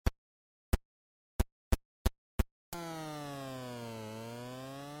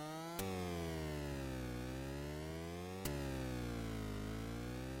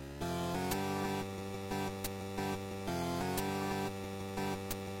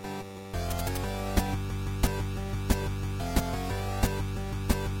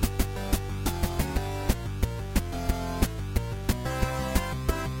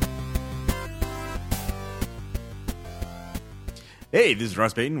Hey, this is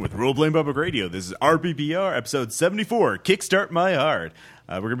Ross Payton with Role Playing Public Radio. This is RPPR episode 74, Kickstart My Heart.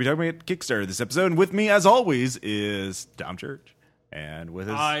 We're going to be talking about Kickstarter this episode, and with me, as always, is Tom Church. And with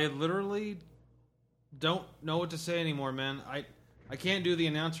us... I literally don't know what to say anymore, man. I can't do the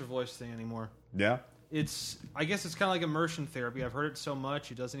announcer voice thing anymore. Yeah? I guess it's kind of like immersion therapy. I've heard it so much,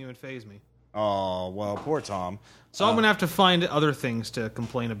 it doesn't even faze me. Oh, well, poor Tom. So I'm going to have to find other things to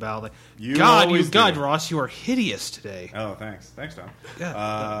complain about. Like, You God, always do. Ross, you are hideous today. Oh, thanks. Thanks, Tom.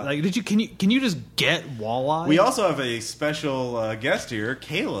 Yeah. Can you just get walleye? We also have a special guest here,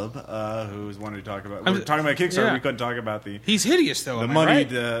 Caleb, who's wanted to talk about... We're talking about Kickstarter. Yeah. We couldn't talk about the He's hideous, though. moneyed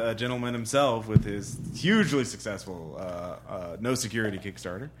gentleman himself with his hugely successful no security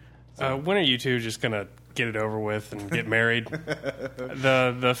Kickstarter. When are you two just going to get it over with and get married?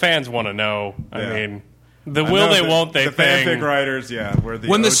 The fans want to know. I mean, the will they, won't they the thing. fanfic writers, we're the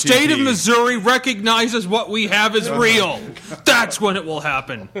When the OTP. state of Missouri recognizes what we have is real, that's when it will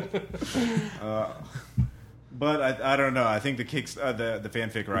happen. But I don't know. I think the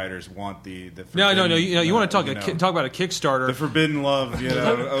fanfic writers want the No. forbidden, You want to talk about a Kickstarter? the forbidden love,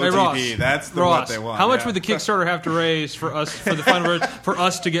 OTP. Hey, Ross, That's Ross, what they want. how much would the Kickstarter have to raise for us for the final version for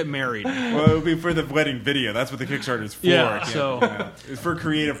us to get married? Well, it would be for the wedding video. That's what the Kickstarter is for. Yeah, It's for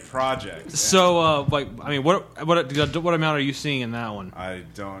creative projects. So, what amount are you seeing in that one?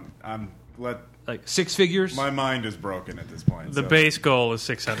 Like six figures? my mind is broken at this point. The so. base goal is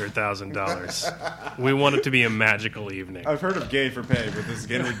 $600,000. We want it to be a magical evening. I've heard of gay for pay, but this is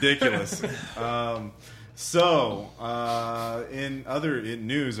getting ridiculous. In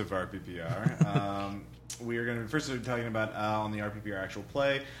news of RPPR, we are going to first be talking about on the RPPR actual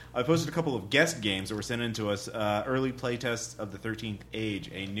play. I posted a couple of guest games that were sent in to us. Early playtests of the 13th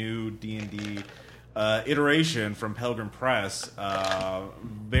Age, a new D&D iteration from Pelgrim Press,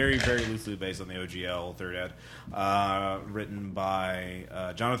 very, very loosely based on the OGL Third Ed, written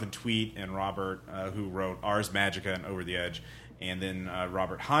by Jonathan Tweet and Robert, who wrote Ars Magica and Over the Edge, and then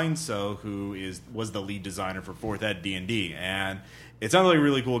Robert Heinsoe, who was the lead designer for Fourth Ed D&D, and it sounded like a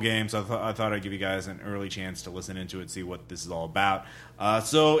really cool game, so I thought I'd give you guys an early chance to listen into it, see what this is all about.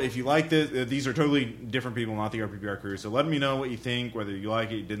 So if you like this, these are totally different people, not the RPPR crew, so let me know what you think, whether you like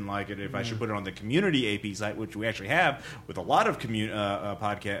it, you didn't like it, if I should put it on the community AP site, which we actually have, with a lot of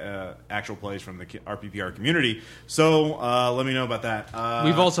podcast actual plays from the RPPR community. So let me know about that.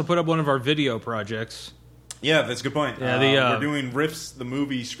 We've also put up one of our video projects. Yeah, that's a good point. Yeah, we're doing Riffs, the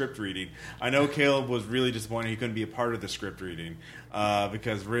movie script reading. I know Caleb was really disappointed he couldn't be a part of the script reading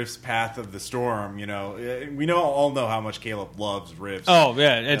because Riffs Path of the Storm, we all know how much Caleb loves Riffs. Oh,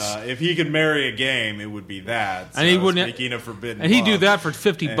 yeah. If he could marry a game, it would be that. And he wouldn't. Speaking of forbidden and he'd do love. that for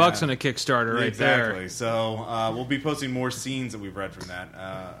 $50 on a Kickstarter right there. Exactly. So we'll be posting more scenes that we've read from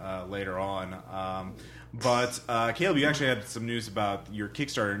that later on. But Caleb, you actually had some news about your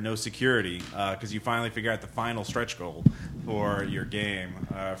Kickstarter, No Security, because you finally figured out the final stretch goal for your game,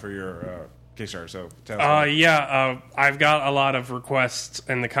 for your Kickstarter. So tell us. I've got a lot of requests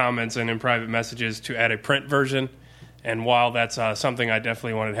in the comments and in private messages to add a print version. And while that's something I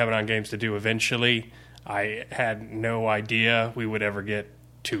definitely wanted Heaven on Games to do eventually, I had no idea we would ever get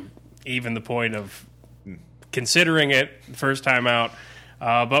to even the point of considering it the first time out.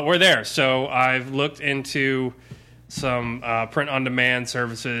 But we're there. So I've looked into some print-on-demand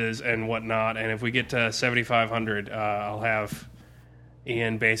services and whatnot, and if we get to 7,500, I'll have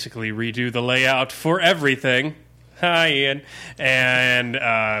Ian basically redo the layout for everything. Hi, Ian.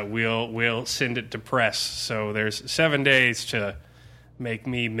 And we'll send it to press. So there's 7 days to make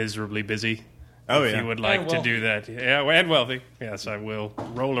me miserably busy. Oh, if yeah. you would like to do that. Yeah, and wealthy. Yes, I will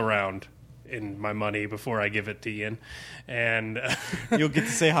roll around in my money before I give it to Ian. And You'll get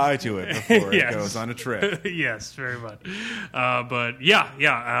to say hi to it before Yes. it goes on a trip. Yes, very much. But yet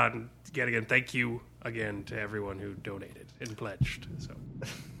again, thank you again to everyone who donated and pledged. So.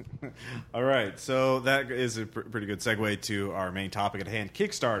 All right, so that is a pretty good segue to our main topic at hand,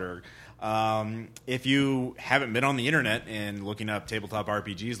 Kickstarter. If you haven't been on the internet and looking up tabletop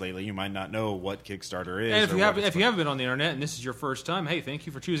RPGs lately, you might not know what Kickstarter is. And if you haven't been on the internet and this is your first time, hey, thank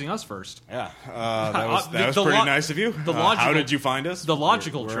you for choosing us first. Yeah, that was pretty nice of you. How did you find us? The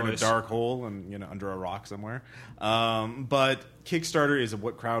logical we're in a choice. dark hole and under a rock somewhere. But Kickstarter is a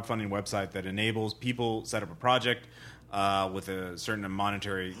crowdfunding website that enables people set up a project with a certain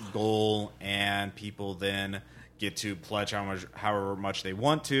monetary goal, and people then get to pledge however much they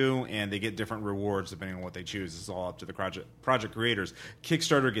want to, and they get different rewards depending on what they choose. It's all up to the project creators.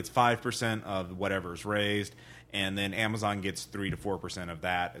 Kickstarter gets 5% of whatever's raised, and then Amazon gets 3 to 4% of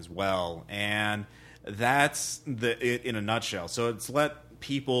that as well. And that's it in a nutshell. So it's let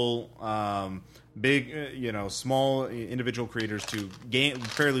people big, small individual creators to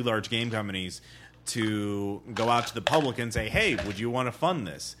fairly large game companies to go out to the public and say, "Hey, would you want to fund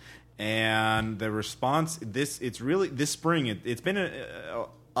this?" And the response, this spring, it's been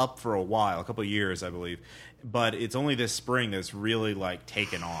up for a while, a couple of years, I believe, but it's only this spring that's really like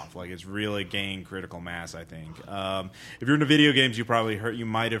taken off. Like it's really gained critical mass, I think. If you're into video games, you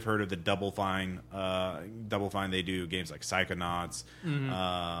might have heard of the Double Fine. Double Fine, they do games like Psychonauts.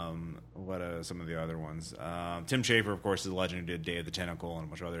 What some of the other ones? Tim Schafer, of course, is the legend who did Day of the Tentacle and a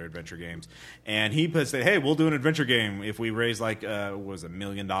bunch of other adventure games. And he said, "Hey, we'll do an adventure game if we raise like $1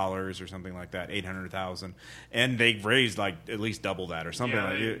 million or something like that, 800,000." And they raised like at least double that or something.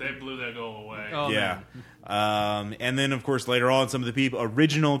 They blew that goal away. Oh, yeah. Man. And then, of course, later on, some of the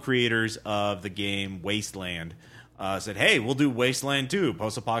original creators of the game Wasteland said, "Hey, we'll do Wasteland 2,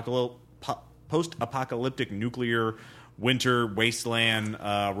 post-apocalyptic nuclear winter wasteland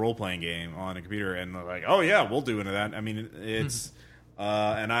role-playing game on a computer." And they're like, "Oh, yeah, we'll do into that." I mean, it's...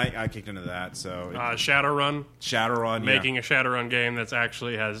 and I kicked into that. So Shadowrun. Making yeah. a Shadowrun game that's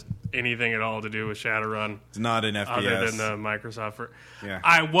actually has anything at all to do with Shadowrun. It's not an FPS. Other than the Microsoft. Yeah.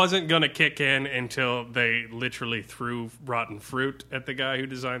 I wasn't going to kick in until they literally threw rotten fruit at the guy who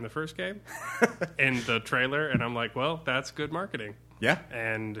designed the first game in the trailer. And I'm like, well, that's good marketing. Yeah.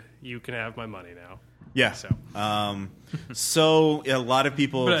 And you can have my money now. Yeah. So a lot of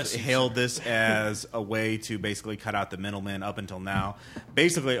people Bless hailed this as a way to basically cut out the middleman. Up until now,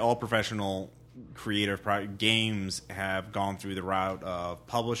 basically all professional creative games have gone through the route of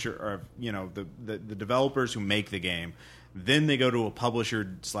publisher, or the developers who make the game. Then they go to a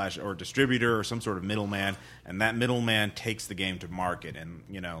publisher or distributor or some sort of middleman, and that middleman takes the game to market and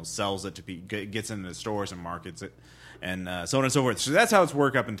sells it to gets into the stores and markets it. And so on and so forth. So that's how it's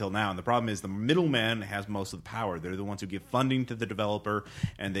worked up until now. And the problem is the middleman has most of the power. They're the ones who give funding to the developer,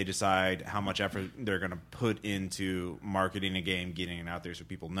 and they decide how much effort they're going to put into marketing a game, getting it out there so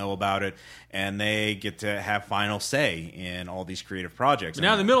people know about it. And they get to have final say in all these creative projects. But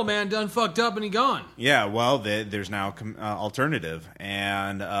now the middleman done fucked up and he gone. Yeah, well, there's now alternative.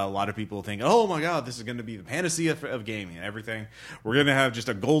 And a lot of people think, oh, my God, this is going to be the panacea of gaming and everything. We're going to have just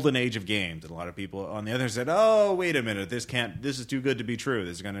a golden age of games. And a lot of people on the other side said, oh, wait a minute. This is too good to be true.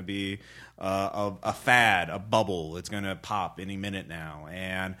 This is going to be a fad, a bubble. It's going to pop any minute now.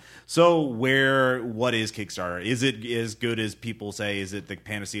 And so what is Kickstarter? Is it as good as people say? Is it the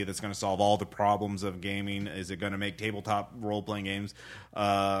panacea that's going to solve all the problems of gaming? Is it going to make tabletop role-playing games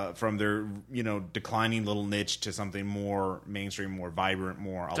from their declining little niche to something more mainstream, more vibrant,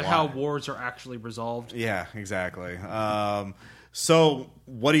 more alive? To how wars are actually resolved. Yeah, exactly. So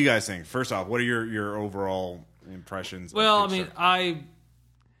what do you guys think? First off, what are your overall impressions? Well, I mean, I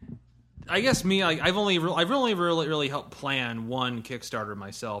guess me, I've only really helped plan one Kickstarter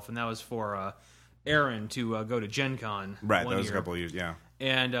myself, and that was for Aaron to go to Gen Con. Right, that was a couple of years, yeah.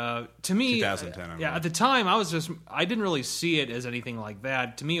 And to me, 2010. At the time, I didn't really see it as anything like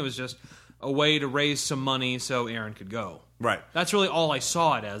that. To me, it was just a way to raise some money so Aaron could go. Right. That's really all I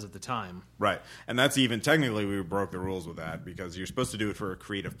saw it as at the time. Right. And that's even technically we broke the rules with that because you're supposed to do it for a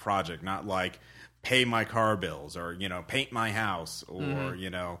creative project, not like pay my car bills or, paint my house or,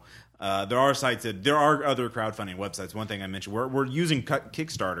 there are sites there are other crowdfunding websites. One thing I mentioned, we're using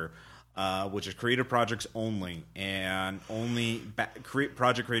Kickstarter, which is creative projects only, and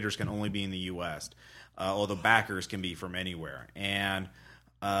project creators can only be in the U.S., although backers can be from anywhere. And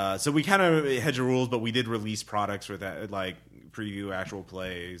so we kind of hedge the rules, but we did release products with that, like preview actual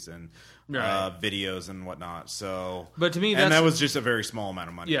plays and videos and whatnot. So, but to me, that was just a very small amount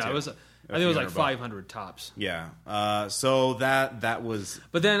of money. Yeah, too. it was. I think it was like 500 tops. Yeah. So that was.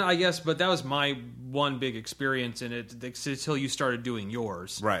 But then that was my one big experience in it until you started doing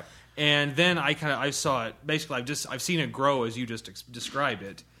yours. Right. And then I saw it. Basically, I've seen it grow as you just described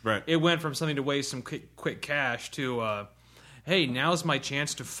it. Right. It went from something to waste some quick cash to, hey, now's my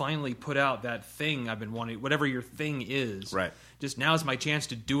chance to finally put out that thing I've been wanting, whatever your thing is. Right. Just now's my chance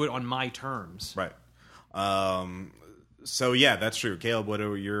to do it on my terms. Right. So yeah, that's true. Caleb, what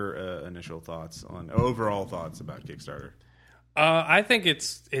are your overall thoughts about Kickstarter? I think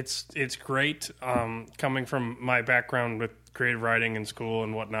it's great. Coming from my background with creative writing in school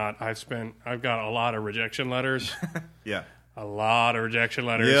and whatnot, I've got a lot of rejection letters. Yeah, a lot of rejection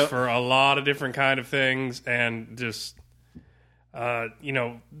letters for a lot of different kind of things, and just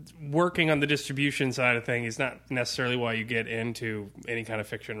working on the distribution side of things is not necessarily why you get into any kind of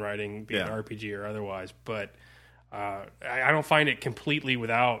fiction writing, be it RPG or otherwise, but. I don't find it completely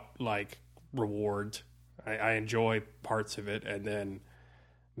without rewards. I enjoy parts of it, and then,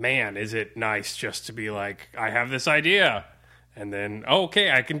 man, is it nice just to be like, I have this idea, and then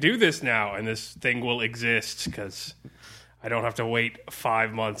okay, I can do this now, and this thing will exist because I don't have to wait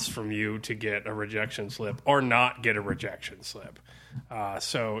 5 months from you to get a rejection slip or not get a rejection slip.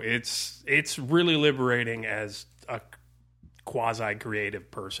 So it's really liberating as a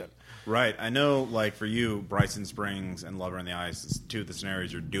quasi-creative person. Right. I know, like, for you, Bryson Springs and Lover in the Ice, two of the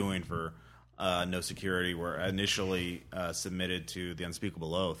scenarios you're doing for No Security were initially submitted to the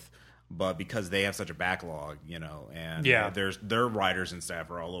Unspeakable Oath, but because they have such a backlog, and their writers and staff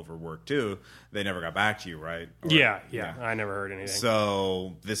are all over work too, they never got back to you, right? Yeah, I never heard anything.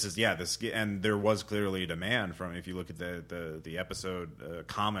 So and there was clearly a demand from, if you look at the episode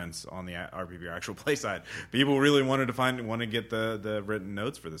comments on the RPPR actual play side, people really wanted to get the written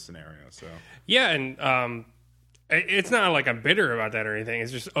notes for this scenario. So yeah, and it's not like I'm bitter about that or anything.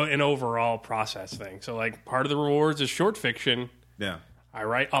 It's just an overall process thing. So like part of the rewards is short fiction. Yeah. I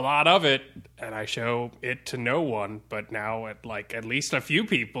write a lot of it, and I show it to no one. But now, at least a few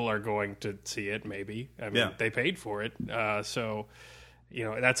people are going to see it. Maybe they paid for it, so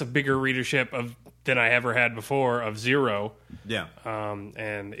that's a bigger readership than I ever had before of 0. Yeah,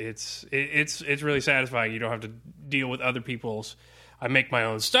 and it's really satisfying. You don't have to deal with other people's. I make my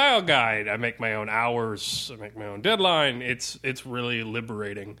own style guide. I make my own hours. I make my own deadline. It's really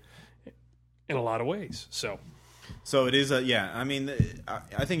liberating in a lot of ways. So it is I mean,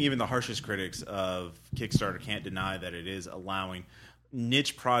 I think even the harshest critics of Kickstarter can't deny that it is allowing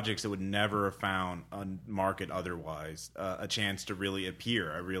niche projects that would never have found a market otherwise a chance to really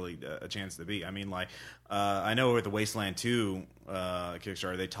appear, a chance to be. I mean, like, I know with the Wasteland 2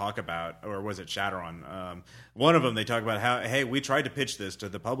 Kickstarter, they talk about, or was it Shadowrun? One of them, they talk about how, hey, we tried to pitch this to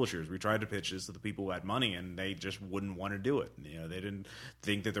the publishers. We tried to pitch this to the people who had money, and they just wouldn't want to do it. They didn't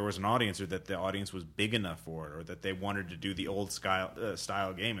think that there was an audience, or that the audience was big enough for it, or that they wanted to do the old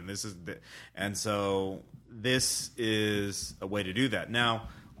style game. And so this is a way to do that. Now,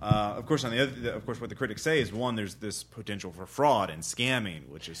 of course, what the critics say is, one, there's this potential for fraud and scamming,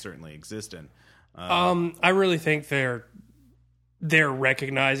 which is certainly existent. I really think they're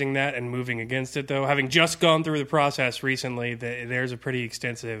recognizing that and moving against it, though. Having just gone through the process recently, there's a pretty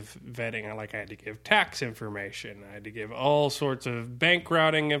extensive vetting. I had to give tax information. I had to give all sorts of bank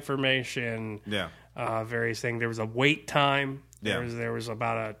routing information. Yeah. Various things. There was a wait time. There was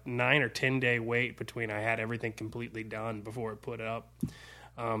about a 9 or 10 day wait between I had everything completely done before it put up.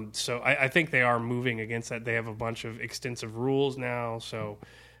 So I think they are moving against that. They have a bunch of extensive rules now. So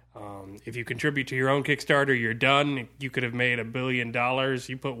if you contribute to your own Kickstarter, you're done. You could have made $1 billion.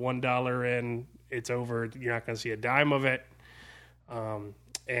 You put $1 in, it's over. You're not going to see a dime of it.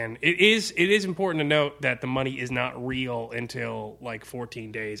 And it is important to note that the money is not real until like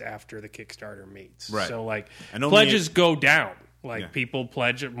 14 days after the Kickstarter meets. Right. So pledges go down. People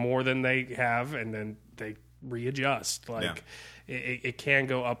pledge more than they have, and then they readjust. It can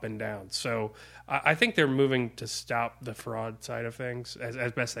go up and down. So I think they're moving to stop the fraud side of things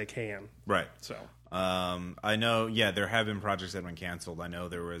as best they can. Right. So I know, there have been projects that have been canceled. I know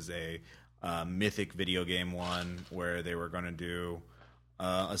there was a Mythic video game one where they were going to do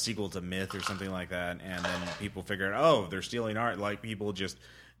a sequel to Myth or something like that, and then people figured, they're stealing art. Like, people just,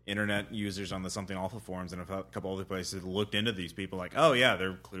 internet users on the Something Awful forums and a couple other places looked into these people like,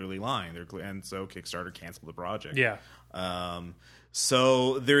 they're clearly lying. And so Kickstarter canceled the project. Yeah.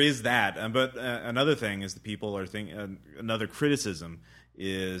 So there is that. But another thing is the people are thinking, another criticism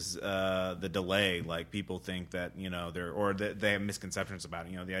is the delay. Like, people think that, they have misconceptions about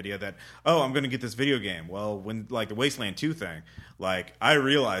it. The idea that, I'm going to get this video game. Well, when, like, the Wasteland 2 thing, like, I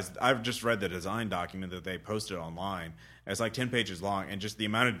realized, I've just read the design document that they posted online. It's like 10 pages long, and just the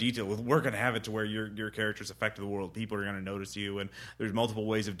amount of detail. We're going to have it to where your character's affected the world. People are going to notice you, and there's multiple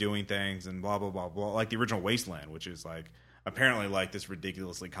ways of doing things, and blah, blah, blah, blah. Like the original Wasteland, which is like apparently like this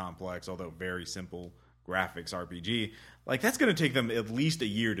ridiculously complex, although very simple graphics RPG. Like, that's going to take them at least a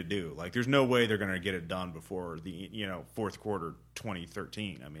year to do. Like, there's no way they're going to get it done before the fourth quarter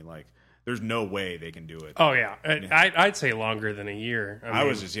 2013. I mean, like, there's no way they can do it. Oh, yeah. I'd say longer than a year. I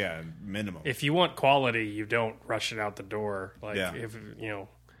was just, minimum. If you want quality, you don't rush it out the door. Like,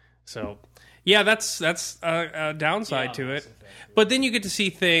 so, that's a downside to it. But then you get to see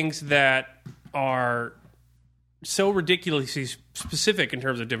things that are so ridiculously specific in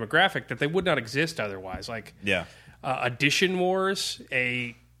terms of demographic that they would not exist otherwise. Like, Edition Wars,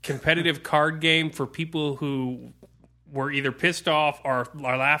 a competitive card game for people who were either pissed off or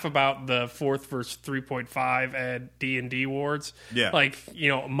laugh about the 4th versus 3.5 at D&D Wars. Yeah. Like,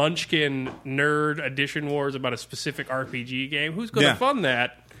 Munchkin Nerd Edition Wars about a specific RPG game. Who's going to fund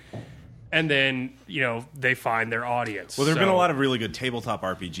that? and then they find their audience. Well, there have been a lot of really good tabletop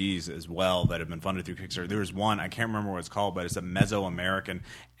RPGs as well that have been funded through Kickstarter. There's one, I can't remember what it's called, but it's a Mesoamerican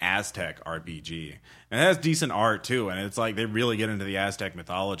Aztec RPG. And it has decent art, too, and it's like they really get into the Aztec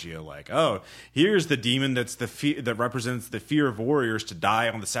mythology of like, oh, here's the demon that represents the fear of warriors to die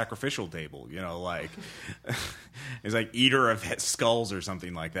on the sacrificial table. It's like eater of skulls or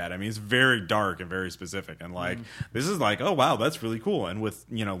something like that. I mean, it's very dark and very specific. And like, this is like, oh, wow, that's really cool. And with,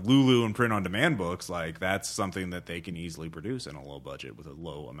 Lulu and print-on-demand books, like, that's something that they can easily produce in a low budget with a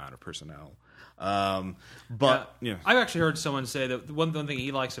low amount of personnel. I've actually heard someone say that the one thing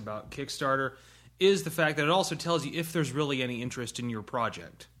he likes about Kickstarter is the fact that it also tells you if there's really any interest in your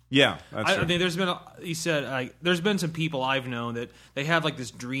project. Yeah, that's true. I mean, he said, there's been some people I've known that they have like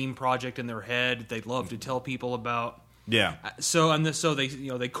this dream project in their head that they'd love to tell people about. Yeah. So they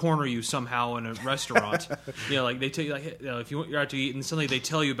they corner you somehow in a restaurant. Like they tell you if you're out to eat and suddenly they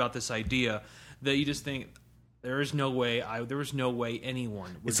tell you about this idea that you just think there is no way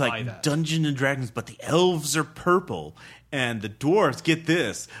anyone would buy that. It's like Dungeons and Dragons, but the elves are purple. And the dwarves, get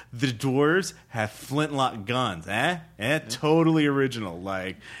this, the dwarves have flintlock guns. Totally original.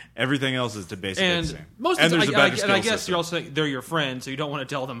 Like, everything else is basically the same. I guess you're also they're your friends, so you don't want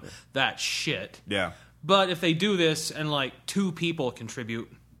to tell them that shit. Yeah. But if they do this and, like, 2 people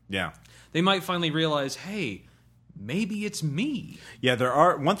contribute, they might finally realize, hey, maybe it's me. Yeah,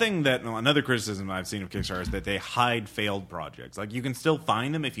 another criticism I've seen of Kickstarter is that they hide failed projects. Like, you can still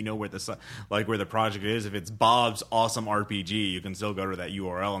find them if you know where the project is. If it's Bob's Awesome RPG, you can still go to that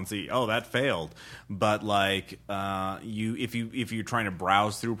URL and see, oh, that failed. But like, if you're trying to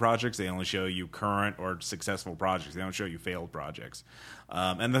browse through projects, they only show you current or successful projects. They don't show you failed projects.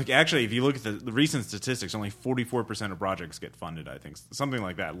 Actually, if you look at the recent statistics, only 44% of projects get funded. I think something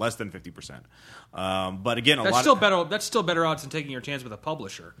like that, less than 50%. But again, that's still better odds than taking your chance with a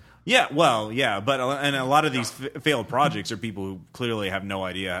publisher. Yeah, well, yeah, but a lot of these failed projects are people who clearly have no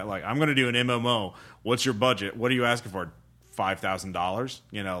idea. Like, I'm going to do an MMO. What's your budget? What are you asking for?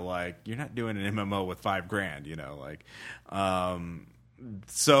 $5,000? Like, you're not doing an MMO with $5,000.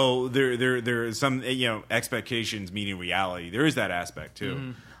 So there is some expectations meeting reality. There is that aspect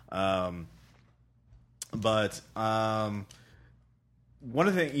too. Mm-hmm. But one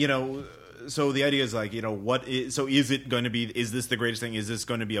of the things, so the idea is like, is this the greatest thing? Is this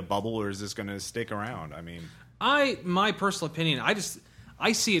going to be a bubble, or is this going to stick around? I mean, my personal opinion, I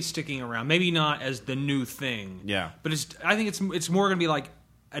see it sticking around. Maybe not as the new thing. Yeah. But I think it's more going to be like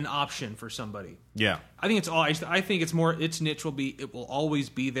an option for somebody. Yeah. I think its niche it will always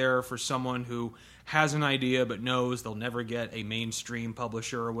be there for someone who has an idea but knows they'll never get a mainstream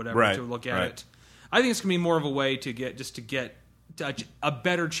publisher or whatever to look at it. I think it's going to be more of a way to get a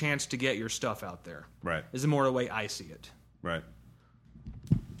better chance to get your stuff out there. Right. Is more the way I see it. Right.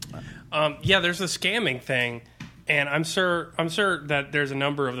 There's the scamming thing, and I'm sure that there's a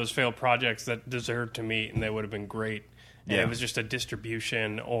number of those failed projects that deserve to meet, and they would have been great. And it was just a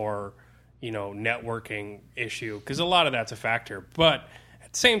distribution or, networking issue, because a lot of that's a factor. But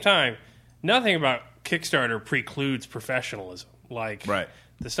at the same time, nothing about Kickstarter precludes professionalism. Like,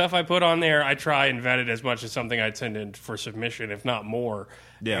 the stuff I put on there, I try and vet it as much as something I'd send in for submission, if not more.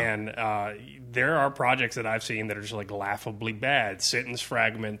 Yeah. And there are projects that I've seen that are just like laughably bad. Sentence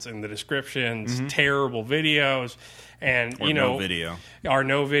fragments in the descriptions, terrible videos, and, no video. Or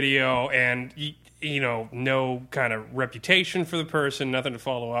no video, and no kind of reputation for the person, nothing to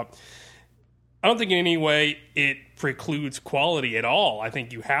follow up. I don't think in any way it precludes quality at all. I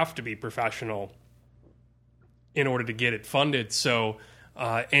think you have to be professional in order to get it funded. So,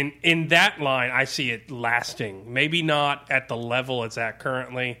 and in that line, I see it lasting. Maybe not at the level it's at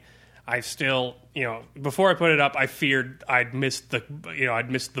currently. I still, before I put it up, I feared I'd missed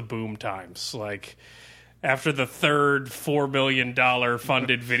the boom times. Like, after the third $4 billion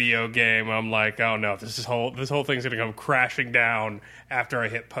funded video game, I'm like, oh no, this whole thing's going to come crashing down after I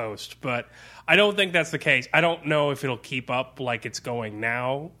hit post. But I don't think that's the case. I don't know if it'll keep up like it's going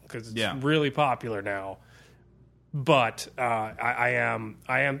now, because it's really popular now. But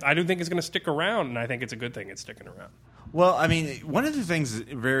I do think it's going to stick around, and I think it's a good thing it's sticking around. Well, I mean, one of the things that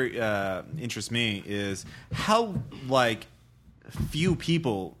very interests me is how few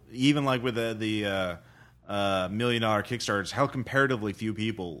people, even with the $1 million Kickstarters, how comparatively few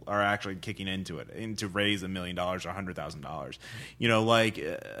people are actually kicking into it and to raise $1 million or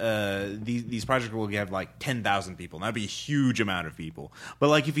 $100,000. These projects will have 10,000 people, and that'd be a huge amount of people.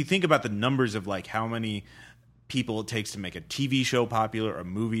 But if you think about the numbers of how many people it takes to make a TV show popular, a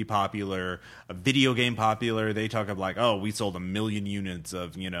movie popular, a video game popular. They talk of like, oh, we sold 1 million units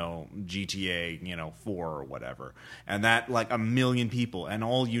of, GTA, 4 or whatever. And that, like, 1 million people. And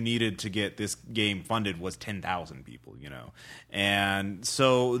all you needed to get this game funded was 10,000 people, And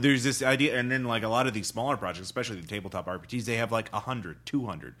so there's this idea. And then, like, a lot of these smaller projects, especially the tabletop RPGs, they have, like, 100,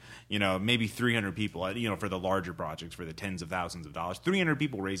 200, maybe 300 people, for the larger projects, for the tens of thousands of dollars. 300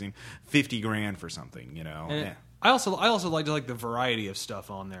 people raising $50,000 for something, And I also like the variety of stuff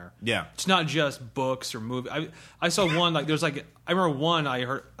on there. Yeah, it's not just books or movies. I saw one I remember one I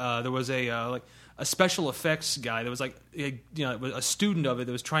heard there was a special effects guy that was like a student of it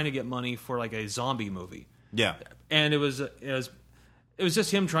that was trying to get money for like a zombie movie. Yeah, and it was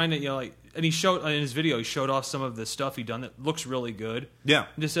just him trying to and he showed in his video, he showed off some of the stuff he'd done that looks really good. Yeah,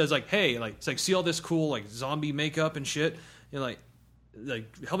 and just says like, hey, like it's like, see all this cool like zombie makeup and shit. Like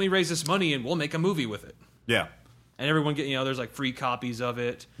help me raise this money and we'll make a movie with it. Yeah. And everyone there's like free copies of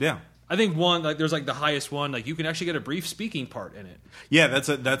it. Yeah. I think there's like the highest one, like you can actually get a brief speaking part in it. Yeah,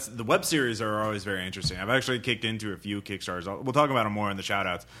 that's the web series are always very interesting. I've actually kicked into a few Kickstarters. We'll talk about them more in the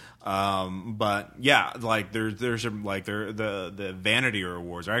shoutouts. But yeah, like there's like the vanity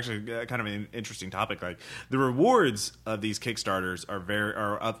rewards are actually kind of an interesting topic. Like the rewards of these Kickstarters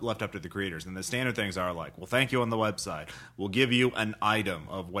are left up to the creators, and the standard things are like, well, thank you on the website. We'll give you an item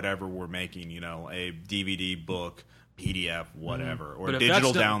of whatever we're making. A DVD, book, PDF, whatever, or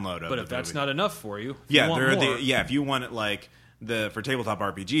digital download of it. But if that's not enough for you, if you want it, like for tabletop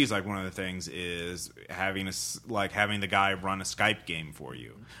RPGs, like one of the things is having the guy run a Skype game for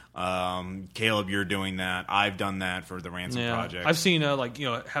you. Caleb, you're doing that. I've done that for the Ransom project. I've seen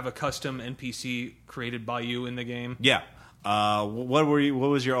have a custom NPC created by you in the game. Yeah. What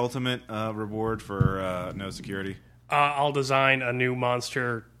was your ultimate reward for No Security? I'll design a new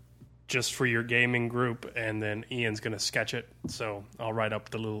monster just for your gaming group, and then Ian's going to sketch it. So I'll write up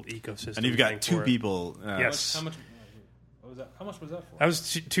the little ecosystem. And you've got 2 people. Yes. How much was that? How much was that for? That was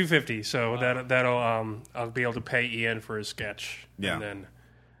 $250. So that'll I'll be able to pay Ian for his sketch. Yeah. And then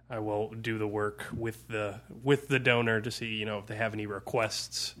I will do the work with the donor to see if they have any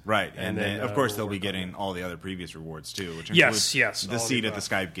requests. Right, and then of course they'll be getting all the other previous rewards too, which includes the seat at the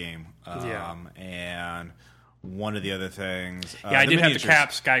Skype game. And one of the other things, I did have to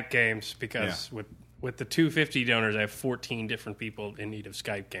cap Skype games because with the 250 donors, I have 14 different people in need of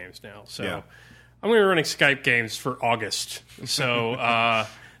Skype games now. So I'm going to be running Skype games for August. So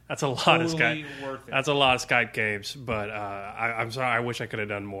that's a lot of Skype. That's a lot of Skype games. But I'm sorry, I wish I could have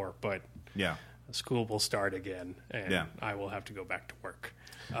done more. But school will start again, and I will have to go back to work.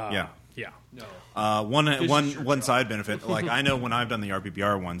 One side benefit, like I know when I've done the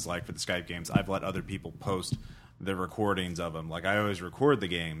RPPR ones, like for the Skype games, I've let other people post the recordings of them. Like I always record the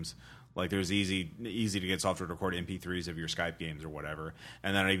games. Like there's easy to get software to record MP3s of your Skype games or whatever,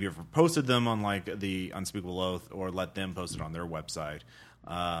 and then I've either posted them on like the Unspeakable Oath or let them post it on their website.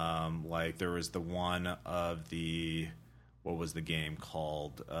 Like there was the one of the what was the game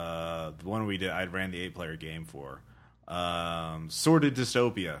called? The one I ran the 8-player game for. Sordid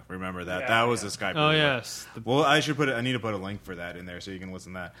Dystopia. Remember that? That was a Skype. Oh, yes. Well, I need to put a link for that in there so you can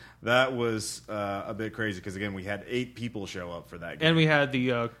listen to that. That was a bit crazy because again, we had 8 people show up for that game, and we had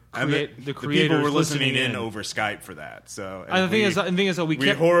the creators people were listening in over Skype for that. So and the thing is that we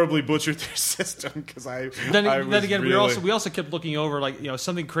horribly butchered their system because we also kept looking over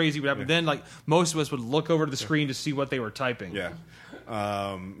something crazy would happen. Then most of us would look over to the screen to see what they were typing. Yeah.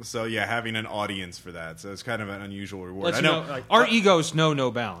 So having an audience for that, so it's kind of an unusual reward. Our egos know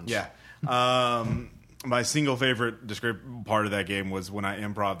no bounds. Yeah. My single favorite part of that game was when I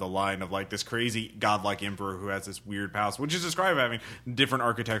improv the line of like this crazy godlike emperor who has this weird palace, which is described having different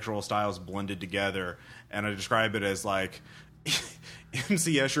architectural styles blended together, and I describe it as like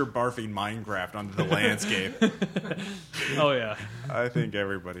MC Escher barfing Minecraft onto the landscape. Oh yeah, I think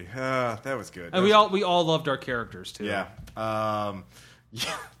everybody. That was good. And we all loved our characters too. Yeah.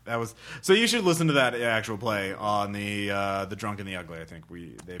 Yeah, that was. So you should listen to that actual play on the Drunk and the Ugly. I think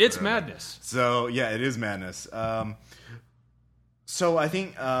it's madness. So yeah, it is madness. So I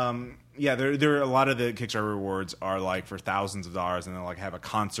think there are a lot of the Kickstarter rewards are like for thousands of dollars, and they'll like have a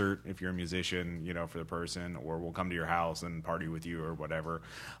concert if you're a musician, for the person, or we'll come to your house and party with you or whatever.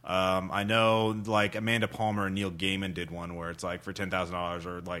 I know like Amanda Palmer and Neil Gaiman did one where it's like for $10,000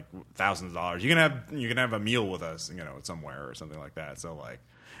 or like thousands of dollars, you can have a meal with us, somewhere or something like that. So like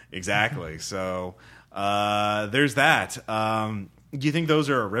exactly. So there's that. Do you think those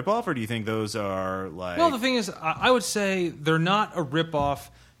are a ripoff, or do you think those are like? Well, the thing is, I would say they're not a ripoff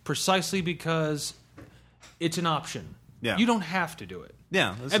precisely because it's an option. Yeah. You don't have to do it.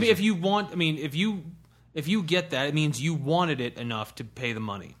 Yeah. If you want, if If you get that, it means you wanted it enough to pay the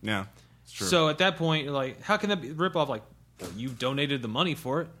money. Yeah, it's true. So at that point, you're like, how can that be rip off? Like, well, you donated the money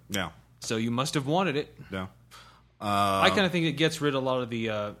for it. Yeah. So you must have wanted it. Yeah. I kind of think it gets rid of a lot of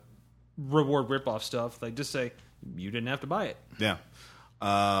the reward rip-off stuff. Like, just say you didn't have to buy it. Yeah.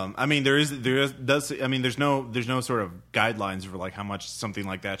 I mean, there's no sort of guidelines for like how much something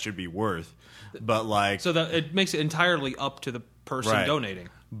like that should be worth, but like so that it makes it entirely up to the person donating.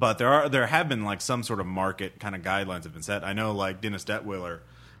 But there have been like some sort of market kind of guidelines have been set. I know like Dennis Detwiller,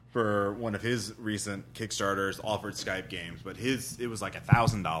 for one of his recent Kickstarters, offered Skype games, but it was like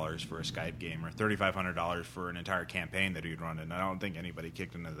 $1,000 for a Skype game or $3,500 for an entire campaign that he'd run, and I don't think anybody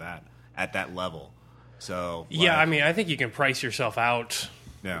kicked into that at that level. So yeah, I mean, I think you can price yourself out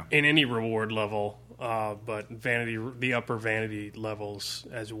in any reward level, but the upper vanity levels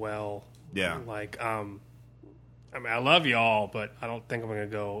as well. Yeah, like I mean, I love y'all, but I don't think I'm going to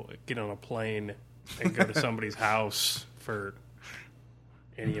go get on a plane and go to somebody's house for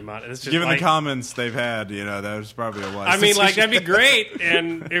any amount. It's just given like, the comments they've had, that was probably a wise I mean, like, that'd be great.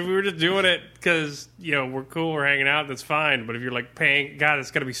 And if we were just doing it because, we're cool, we're hanging out, that's fine. But if you're like paying, God,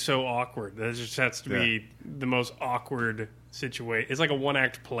 it's going to be so awkward. That just has to be the most awkward situation. It's like a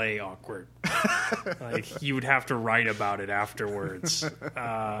one-act play awkward. Like, you would have to write about it afterwards.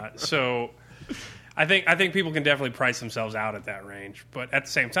 So I think people can definitely price themselves out at that range. But at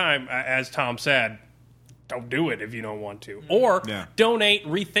the same time, as Tom said, don't do it if you don't want to. Or donate,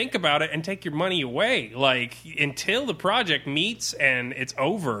 rethink about it, and take your money away. Like, until the project meets and it's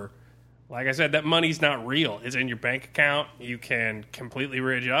over, like I said, that money's not real. It's in your bank account. You can completely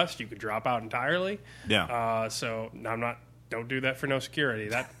readjust. You could drop out entirely. Yeah. So don't do that for no security.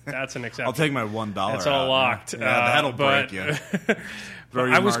 That's an exception. I'll take my $1. That's all locked. That'll break you.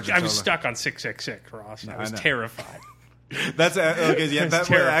 I was stuck on 666, Ross. I was terrified. That's okay. Yeah, that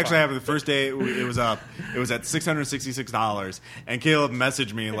actually happened the first day it was up. It was at $666, and Caleb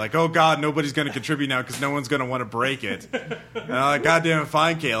messaged me like, "Oh God, nobody's going to contribute now because no one's going to want to break it." And I'm like, "God damn it,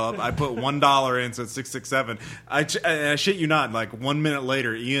 fine, Caleb." I put $1 in, so it's $667. I shit you not. Like 1 minute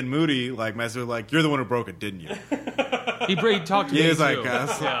later, Ian Moody like messaged like, "You're the one who broke it, didn't you?" He talked to me. He was too. like,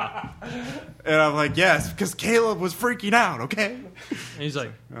 and I'm like, "Yes," because Caleb was freaking out. Okay. And he's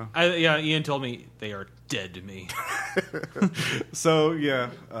like, Ian told me they are dead to me. So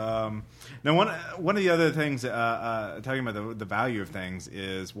now one of the other things talking about the value of things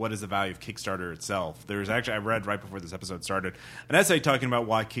is what is the value of Kickstarter itself. There's actually, I read right before this episode started an essay talking about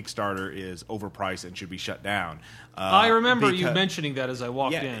why Kickstarter is overpriced and should be shut down. I remember you mentioning that as I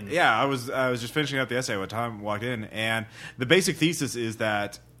walked in. Yeah, I was just finishing up the essay when Tom walked in, and the basic thesis is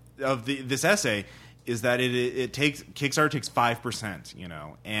that this essay is that Kickstarter takes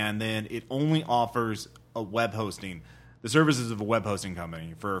 5%, and then it only offers a web hosting, the services of a web hosting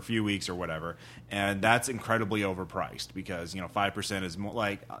company for a few weeks or whatever, and that's incredibly overpriced because 5% is more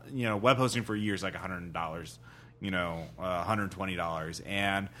like web hosting for a year is like $100, $120,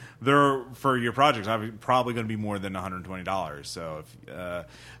 and they're for your projects probably going to be more than $120.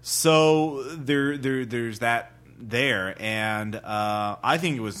 So there's that there, and I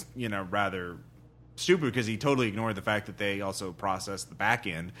think it was rather stupid because he totally ignored the fact that they also processed the back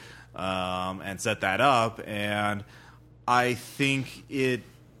end and set that up, and I think I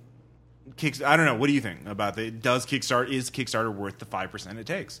don't know. What do you think about that? Is Kickstarter worth the 5% it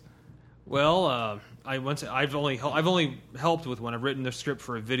takes? Well, I've only helped with when I've written the script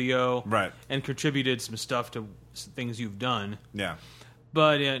for a video, right, and contributed some stuff to things you've done. Yeah,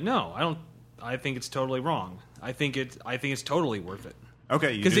 but no, I don't. I think it's totally wrong. I think it's totally worth it.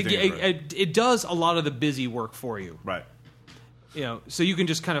 Okay, because it does a lot of the busy work for you, right? So you can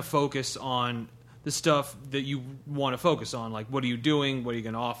just kind of focus on the stuff that you want to focus on, like what are you doing, what are you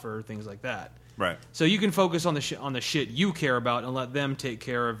going to offer, things like that. Right. So you can focus on the shit you care about and let them take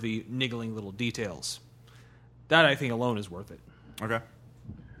care of the niggling little details. That I think alone is worth it. Okay.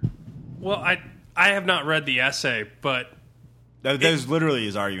 Well, I have not read the essay, but that is literally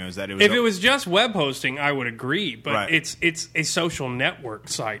his argument. Is that it was if it was just web hosting, I would agree. But right. it's a social network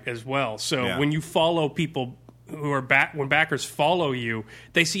site as well. So when you follow people who are when backers follow you,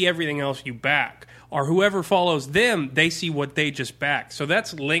 they see everything else you back. Or whoever follows them, they see what they just backed. So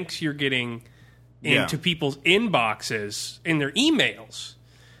that's links you're getting into people's inboxes in their emails.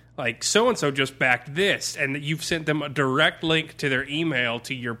 Like, so-and-so just backed this, and you've sent them a direct link to their email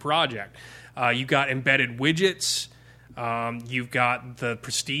to your project. You've got embedded widgets. You've got the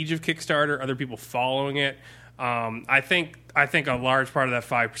prestige of Kickstarter, other people following it. I think a large part of that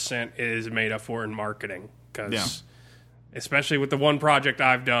 5% is made up for in marketing. Because especially with the one project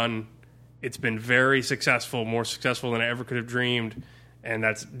I've done, it's been very successful, more successful than I ever could have dreamed. And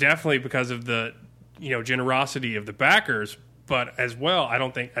that's definitely because of the generosity of the backers, but as well, I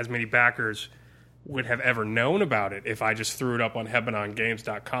don't think as many backers would have ever known about it if I just threw it up on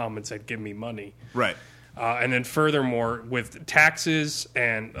HebanonGames.com and said, give me money. Right. And then furthermore, with taxes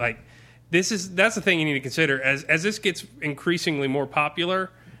and that's the thing you need to consider. As this gets increasingly more popular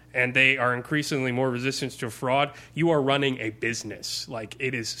and they are increasingly more resistant to fraud, you are running a business. Like,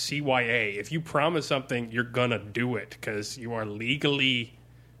 it is CYA. If you promise something, you're going to do it because you are legally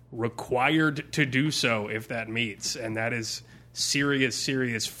required to do so if that meets. And that is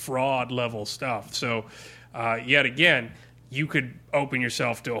serious fraud level stuff. So, yet again, you could open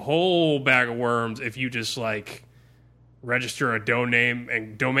yourself to a whole bag of worms if you just register a domain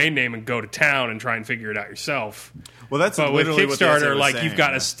name and go to town and try and figure it out yourself. Well, that's but with literally Kickstarter, what saying, you've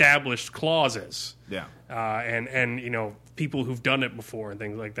got established clauses. Yeah. And people who've done it before and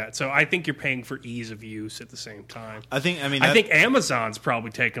things like that. So I think you're paying for ease of use at the same time. I think Amazon's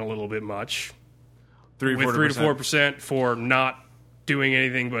probably taking a little bit much. 3 to 4% for not doing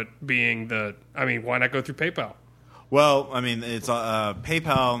anything but being why not go through PayPal? Well, I mean, it's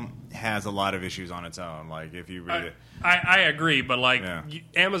PayPal has a lot of issues on its own. Like, if you read it, I agree, but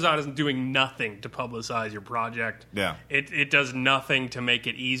Amazon isn't doing nothing to publicize your project. Yeah, it does nothing to make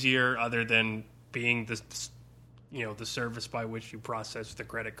it easier other than being the service by which you process the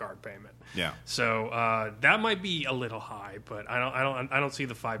credit card payment. Yeah. So that might be a little high, but I don't see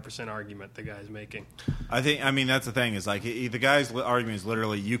the 5% argument the guy's making. I mean that's the thing is the guy's argument is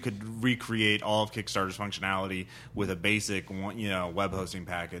literally you could recreate all of Kickstarter's functionality with a basic web hosting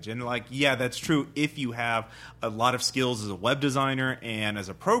package, and that's true if you have a lot of skills as a web designer and as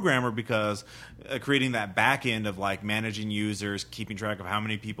a programmer, because creating that back end of managing users, keeping track of how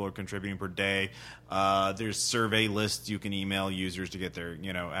many people are contributing per day. There's survey lists you can email users to get their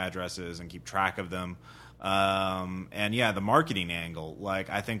addresses and keep track of them. And the marketing angle,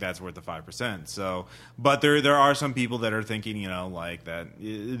 I think that's worth the 5%. So, but there are some people that are thinking,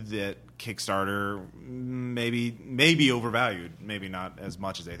 that Kickstarter may be overvalued, maybe not as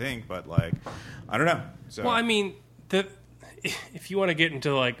much as they think, but I don't know. So, well, I mean, if you want to get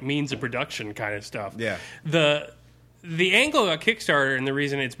into means of production kind of stuff, yeah, the angle about Kickstarter and the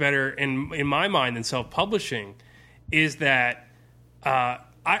reason it's better in my mind than self-publishing is that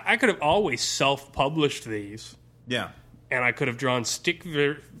I could have always self-published these. Yeah. And I could have drawn stick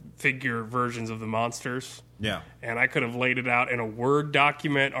figure versions of the monsters. Yeah. And I could have laid it out in a Word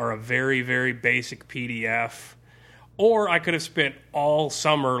document or a very, very basic PDF. Or I could have spent all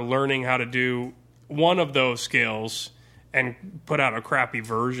summer learning how to do one of those skills and put out a crappy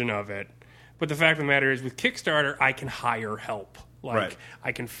version of it. But the fact of the matter is, with Kickstarter, I can hire help. Right.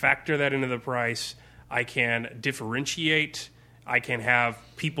 I can factor that into the price. I can differentiate. I can have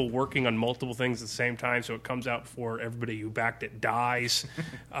people working on multiple things at the same time, so it comes out before everybody who backed it dies.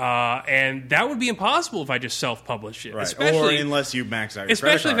 And that would be impossible if I just self-published it. Right. Or unless you max out your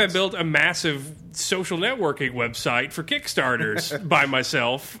especially if credit I built a massive social networking website for Kickstarters by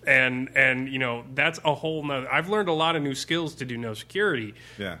myself. And that's a whole nother... I've learned a lot of new skills to do no security,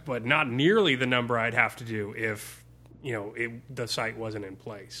 but not nearly the number I'd have to do if the site wasn't in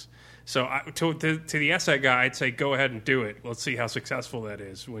place. So to the SI guy, I'd say go ahead and do it. Let's see how successful that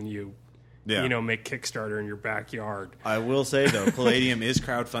is when you make Kickstarter in your backyard. I will say, though, Palladium is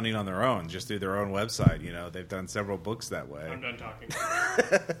crowdfunding on their own, just through their own website. They've done several books that way. I'm done talking.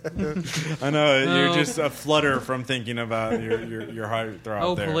 I know, you're just a flutter from thinking about your heart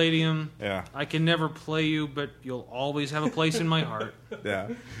throb there. Palladium. Yeah. I can never play you, but you'll always have a place in my heart. Yeah.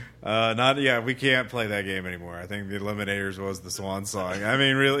 We can't play that game anymore. I think the Eliminators was the swan song. I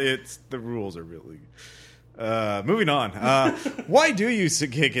mean, really, the rules are really... moving on. Why do you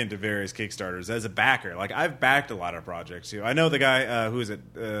kick into various Kickstarters as a backer? I've backed a lot of projects too. I know the guy who is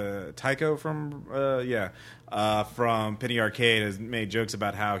it, Tycho from from Penny Arcade has made jokes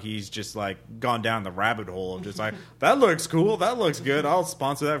about how he's just gone down the rabbit hole of just that looks cool, that looks good, I'll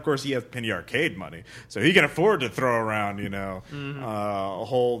sponsor that. Of course, he has Penny Arcade money, so he can afford to throw around a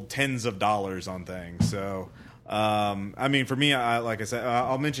whole tens of dollars on things. So. I mean, for me, like I said,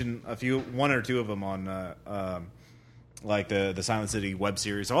 I'll mention one or two of them on the Silent City web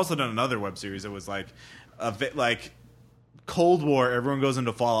series. I've also done another web series that was Cold War. Everyone goes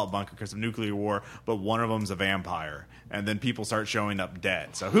into Fallout bunker because of nuclear war, but one of them's a vampire, and then people start showing up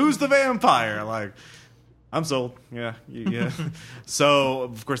dead. So who's the vampire? I'm sold. Yeah. So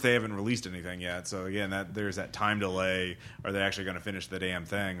of course they haven't released anything yet. So again, there's that time delay. Are they actually going to finish the damn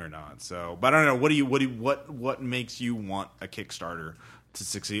thing or not? So, but I don't know. What makes you want a Kickstarter to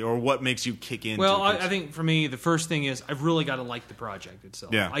succeed, or what makes you kick in? Well, I think for me, the first thing is I've really got to like the project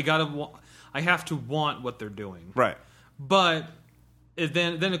itself. Yeah. I have to want what they're doing. Right. But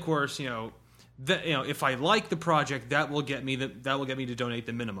then of course, that, if I like the project, that will get me to donate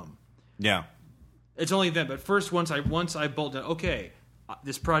the minimum. Yeah. It's only then, but first once I bolt down, okay,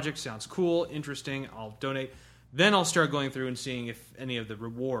 this project sounds cool, interesting, I'll donate. Then I'll start going through and seeing if any of the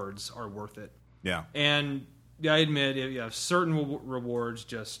rewards are worth it. Yeah. And I admit, certain rewards,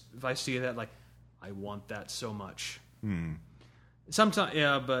 just if I see that, like, I want that so much.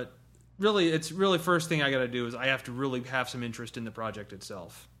 Sometimes, but really, it's really first thing I got to do is I have to really have some interest in the project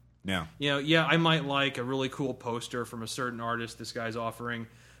itself. Yeah. I might like a really cool poster from a certain artist this guy's offering,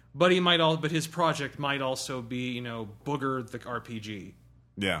 but his project might also be, Booger the RPG.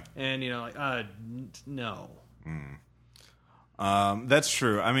 Yeah. And no. That's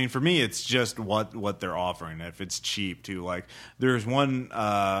true. I mean, for me, it's just what they're offering. If it's cheap, too. Like, there's one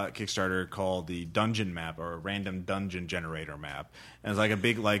Kickstarter called the Dungeon Map, or a random dungeon generator map, and it's like a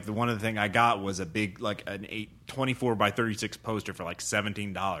big, like, the one of the thing I got was a big, like, an 24 by 36 poster for like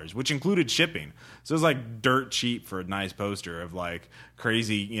 $17, which included shipping. So it was like dirt cheap for a nice poster of like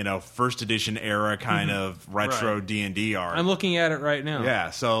crazy, first edition era kind of retro D&D art. I'm looking at it right now.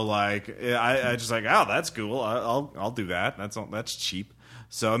 Yeah, so like I just like, oh, that's cool. I'll do that. That's cheap.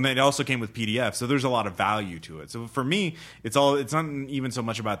 So, and then it also came with PDF, so there's a lot of value to it. So for me, it's not even so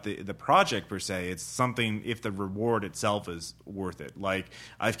much about the project per se. It's something if the reward itself is worth it. Like,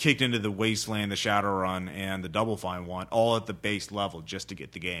 I've kicked into the Wasteland, the Shadowrun, and the Double Fine one all at the base level just to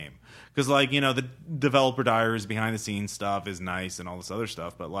get the game. Because the developer diaries, behind the scenes stuff is nice and all this other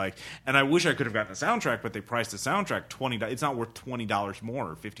stuff. But and I wish I could have gotten the soundtrack, but they priced the soundtrack $20. It's not worth $20 more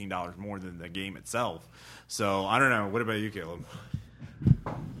or $15 more than the game itself. So I don't know. What about you, Caleb?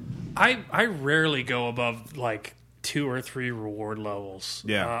 I rarely go above like 2 or 3 reward levels.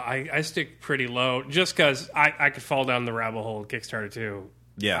 Yeah. I stick pretty low just because I could fall down the rabbit hole of Kickstarter too.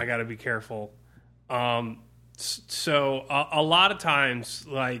 Yeah. I got to be careful. So a lot of times,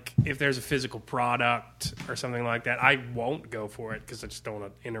 like if there's a physical product or something like that, I won't go for it because I just don't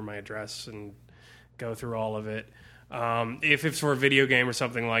want to enter my address and go through all of it. If it's for a video game or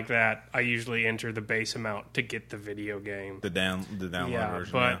something like that, I usually enter the base amount to get the video game. The download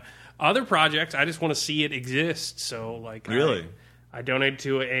version. But other projects, I just want to see it exist. So, like, really, I donated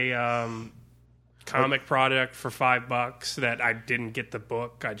to a comic product for $5 that I didn't get the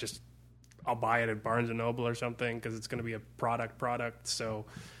book. I'll buy it at Barnes and Noble or something because it's going to be a product. So,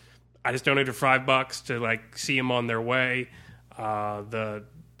 I just donated $5 to like see them on their way. The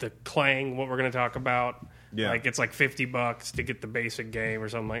Clang, what we're going to talk about. Yeah. Like it's like $50 to get the basic game or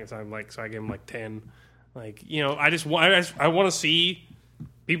something like that. So I gave him like 10. Like, I want to see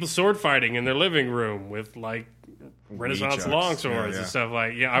people sword fighting in their living room with like Renaissance longswords and stuff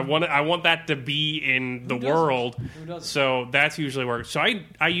like. Yeah, I want that to be in the world. So that's usually where. So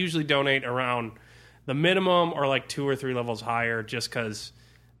I usually donate around the minimum or like 2 or 3 levels higher, just because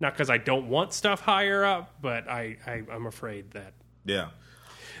not because I don't want stuff higher up, but I'm afraid that. Yeah.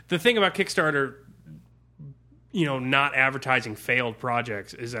 The thing about Kickstarter, not advertising failed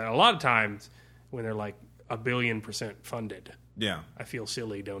projects is that a lot of times when they're like 1 billion% funded, I feel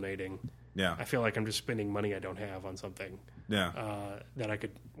silly donating. Yeah, I feel like I'm just spending money I don't have on something. That I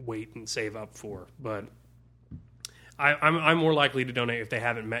could wait and save up for. But I'm more likely to donate if they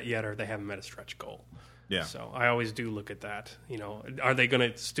haven't met yet or if they haven't met a stretch goal. Yeah. So I always do look at that. Are they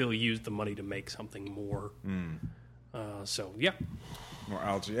going to still use the money to make something more? So yeah. More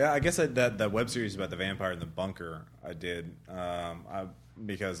algae. Yeah, I guess that web series about the vampire in the bunker I did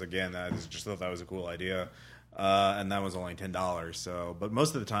because again I just thought that was a cool idea, and that was only $10. So, but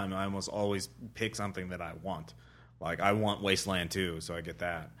most of the time I almost always pick something that I want. Like I want Wasteland 2, so I get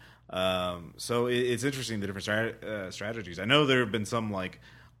that. So it's interesting the different strategies. I know there have been some like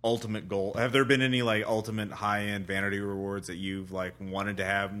ultimate goal. Have there been any like ultimate high end vanity rewards that you've like wanted to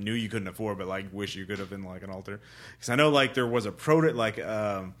have, knew you couldn't afford, but like wish you could have been like an alter? Because I know like there was a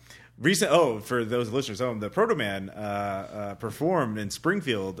recent. For those listeners, the Proto Man performed in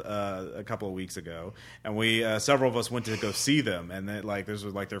Springfield a couple of weeks ago, and we several of us went to go see them, and this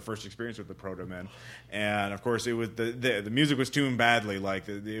was like their first experience with the Proto Man, and of course it was the music was tuned badly,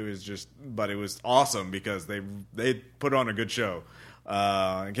 but it was awesome because they put on a good show.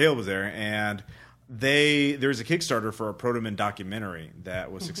 And Caleb was there, and there's a Kickstarter for a Proto Man documentary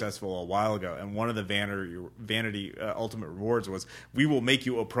that was successful a while ago, and one of the vanity ultimate rewards was we will make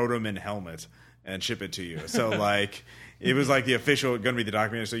you a Proto Man helmet and ship it to you. So like it was like the official going to be the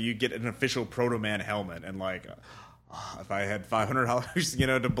documentary, so you get an official Proto Man helmet, and like if I had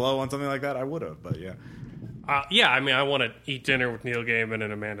 $500 to blow on something like that, I would have. But yeah. I want to eat dinner with Neil Gaiman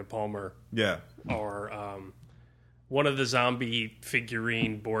and Amanda Palmer. Yeah. Or one of the zombie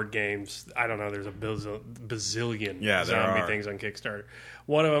figurine board games. I don't know. There's a bazillion zombie things on Kickstarter.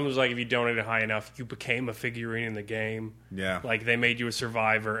 One of them was like if you donated high enough, you became a figurine in the game. Yeah, like they made you a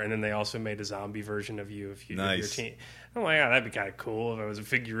survivor, and then they also made a zombie version of you if you if your team. I'm like, that'd be kind of cool if I was a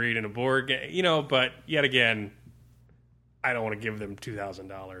figurine in a board game, But yet again, I don't want to give them $2,000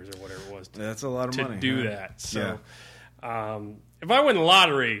 or whatever it was. That's a lot of money to do that. So, if I win the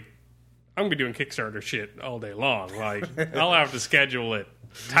lottery, I'm gonna be doing Kickstarter shit all day long. Like I'll have to schedule it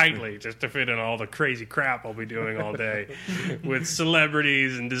tightly just to fit in all the crazy crap I'll be doing all day with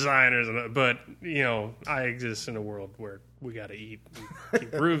celebrities and designers. But I exist in a world where we got to eat and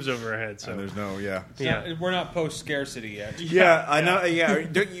keep roofs over our heads. So and there's we're not post scarcity yet. Yeah, I know. Yeah,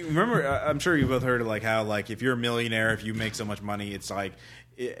 don't you remember? I'm sure you both heard of like how like if you're a millionaire, if you make so much money, it's like.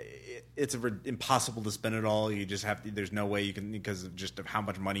 It's impossible to spend it all. You just have to. There's no way you can because of just of how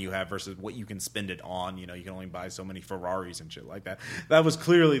much money you have versus what you can spend it on. You can only buy so many Ferraris and shit like that. That was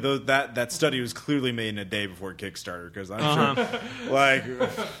clearly that study was clearly made in a day before Kickstarter because I'm sure like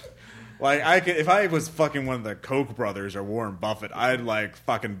I could if I was fucking one of the Koch brothers or Warren Buffett, I'd like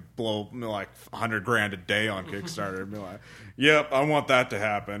fucking blow like $100,000 a day on Kickstarter and be like, yep, I want that to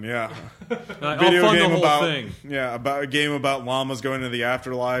happen. Yeah, I'll fund the whole thing. Yeah, about a game about llamas going to the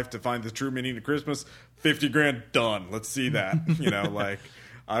afterlife to find the true meaning of Christmas. $50,000 done. Let's see that. Like.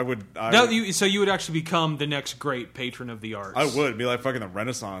 So you would actually become the next great patron of the arts. I would be like fucking the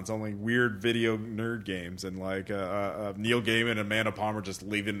Renaissance, only weird video nerd games, and like Neil Gaiman and Amanda Palmer just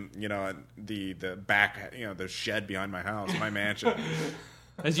leaving the back the shed behind my house, my mansion.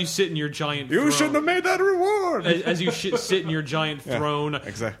 As you sit in your giant throne. You shouldn't have made that reward. As you sit in your giant throne.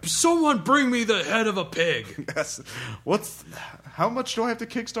 Exactly. Someone bring me the head of a pig. Yes. How much do I have to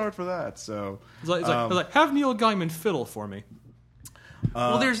kickstart for that? So it's like have Neil Gaiman fiddle for me.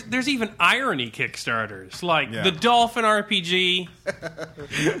 Well, there's even irony Kickstarters, like the Dolphin RPG.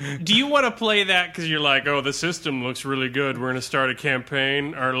 Do you want to play that because you're like, oh, the system looks really good, we're going to start a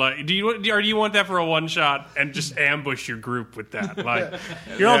campaign, or like, do you want that for a one shot and just ambush your group with that? Like,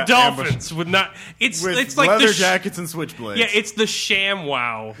 you're all dolphins with not. It's like leather jackets and switchblades. Yeah, it's the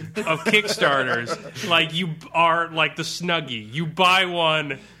ShamWow of Kickstarters. Like you are like the Snuggie. You buy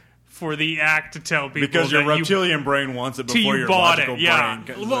one. For the act to tell people because your reptilian brain wants it before your logical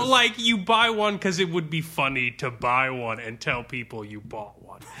brain. Like you buy one because it would be funny to buy one and tell people you bought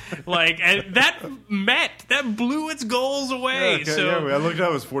one. Like and that blew its goals away. I looked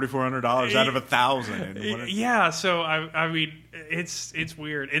up, it was $4,400 out of 1,000. Yeah, so I mean, it's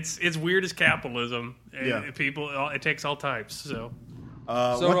weird. It's weird as capitalism. People, it takes all types. So,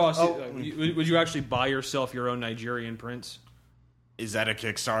 Ross, would you actually buy yourself your own Nigerian prince? Is that a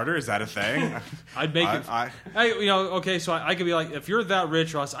Kickstarter? Is that a thing? I'd make it. Okay, so I could be like, if you're that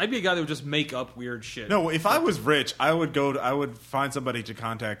rich, Ross, I'd be a guy that would just make up weird shit. No, if I was rich, I would find somebody to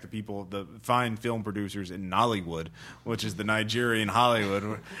contact the fine film producers in Nollywood, which is the Nigerian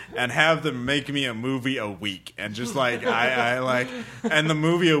Hollywood, and have them make me a movie a week, and just like and the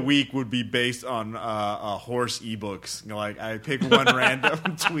movie a week would be based on horse ebooks. Like I pick one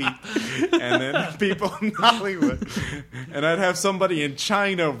random tweet, and then people in Hollywood, and I'd have somebody in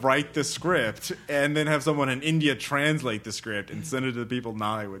China write the script and then have someone in India translate the script and send it to the people in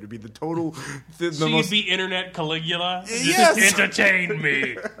Hollywood. It'd be the total... you'd be internet Caligula? Yes! Just entertain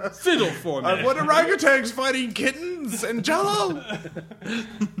me. Fiddle for me. What orangutans fighting kittens and jello?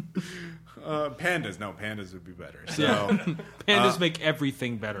 Pandas. No, pandas would be better. So pandas make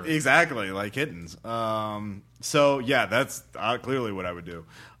everything better. Exactly, like kittens. So yeah, that's clearly what I would do.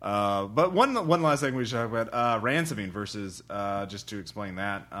 But one last thing we should talk about: ransoming versus just to explain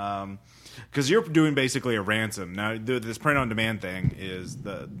that, because you're doing basically a ransom now. This print-on-demand thing is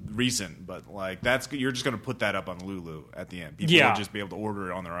the recent, but like you're just going to put that up on Lulu at the end. People will just be able to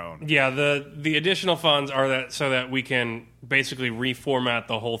order it on their own. Yeah, the additional funds are that so that we can basically reformat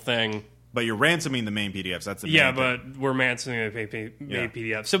the whole thing. But you're ransoming the main PDFs. That's the main thing. We're ransoming the main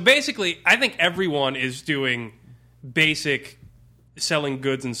PDF. So basically, I think everyone is doing basic selling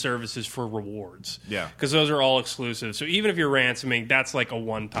goods and services for rewards. Yeah. Because those are all exclusive. So even if you're ransoming, that's like a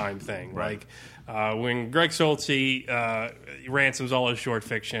one-time thing. Right. Like when Greg Stolze ransoms all his short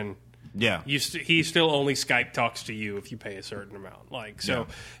fiction, he still only Skype talks to you if you pay a certain amount. Like so,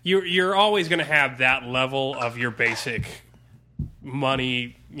 you're always going to have that level of your basic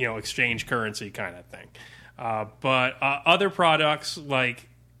money, exchange currency kind of thing. But other products, like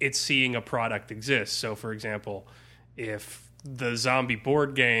it's seeing a product exist. So, for example, if the zombie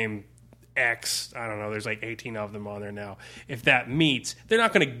board game X, I don't know, there's like 18 of them on there now. If that meets, they're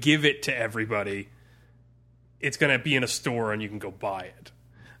not going to give it to everybody. It's going to be in a store and you can go buy it.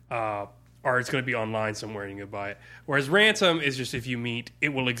 or it's going to be online somewhere and you can buy it. Whereas Ransom is just if you meet, it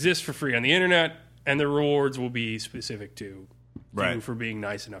will exist for free on the internet, and the rewards will be specific to you for being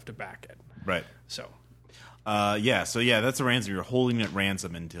nice enough to back it. Right. So. So that's a ransom. You're holding it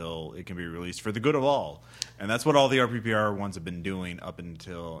ransom until it can be released for the good of all, and that's what all the RPPR ones have been doing up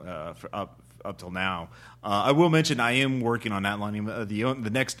until up till now. I will mention I am working on outlining the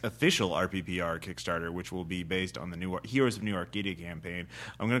next official RPPR Kickstarter, which will be based on the new Heroes of New Arcadia campaign.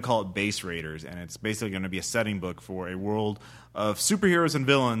 I'm going to call it Base Raiders, and it's basically going to be a setting book for a world of superheroes and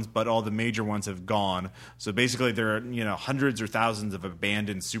villains, but all the major ones have gone. So basically, there are hundreds or thousands of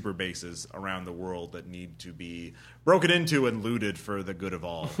abandoned super bases around the world that need to be broken into and looted for the good of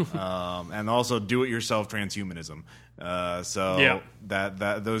all, and also do-it-yourself transhumanism.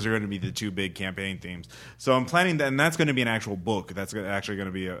 That those are going to be the two big campaign themes. So I'm planning that, and that's going to be an actual book. That's actually going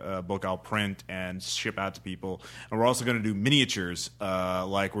to be a book I'll print and ship out to people. And we're also going to do miniatures,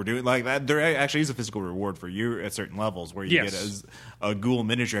 like we're doing like that. There actually is a physical reward for you at certain levels where you get a ghoul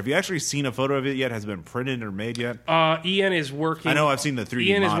miniature. Have you actually seen a photo of it yet? Has it been printed or made yet? Ian is working. I know I've seen the 3D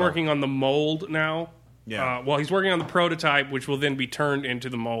Ian model. is working on the mold now. Yeah. Well, he's working on the prototype, which will then be turned into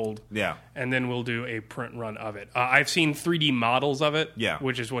the mold. Yeah. And then we'll do a print run of it. I've seen 3D models of it. Yeah.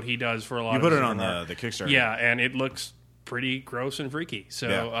 Which is what he does for a lot You of put his it on art. the Kickstarter. Yeah, and it looks pretty gross and freaky.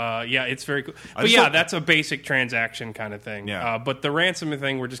 So, it's very cool. I But just that's a basic transaction kind of thing. Yeah. But the ransom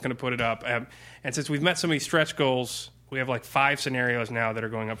thing, we're just going to put it up. And since we've met so many stretch goals, we have like 5 scenarios now that are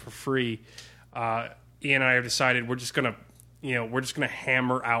going up for free. Ian and I have decided we're just going to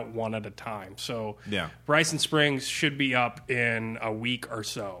hammer out one at a time. So Bryson Springs should be up in a week or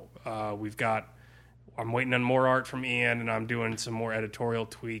so. I'm waiting on more art from Ian, and I'm doing some more editorial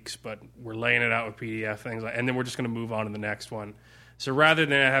tweaks, but we're laying it out with PDF things, and then we're just going to move on to the next one. So rather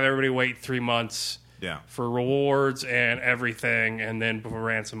than have everybody wait 3 months for rewards and everything, and then before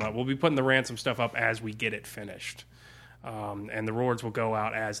ransom up, we'll be putting the ransom stuff up as we get it finished. And the rewards will go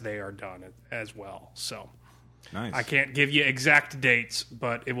out as they are done as well. So nice. I can't give you exact dates,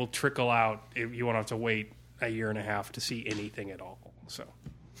 but it will trickle out. You won't have to wait a year and a half to see anything at all. So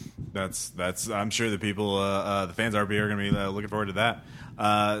that's. I'm sure the people, the fans of RP are going to be looking forward to that.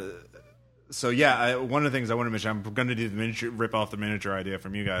 One of the things I want to mention, I'm going to do rip off the miniature idea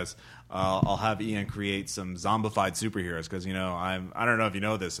from you guys. I'll have Ian create some zombified superheroes because I don't know if you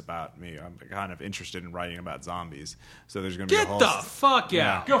know this about me. I'm kind of interested in writing about zombies. So there's going to be Get the fuck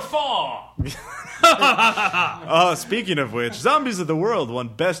out! Guffaw! Speaking of which, Zombies of the World won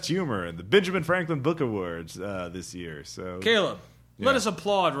Best Humor in the Benjamin Franklin Book Awards this year. So Caleb, let us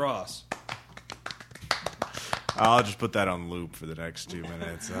applaud Ross. I'll just put that on loop for the next 2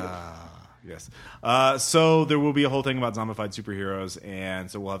 minutes. Yes. So there will be a whole thing about zombified superheroes,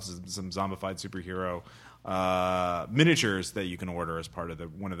 and so we'll have some zombified superhero miniatures that you can order as part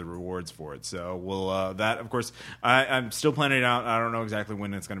of one of the rewards for it. So we'll that of course I'm still planning it out. I don't know exactly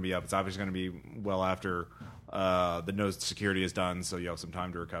when it's going to be up. It's obviously going to be well after the node security is done, so you have some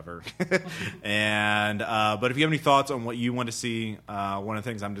time to recover. And but if you have any thoughts on what you want to see, one of the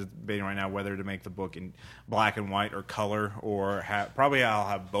things I'm debating right now whether to make the book in black and white or color, or probably I'll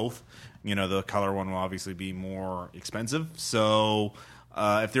have both. The color one will obviously be more expensive. So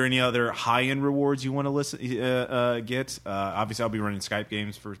if there are any other high-end rewards you want to get, obviously I'll be running Skype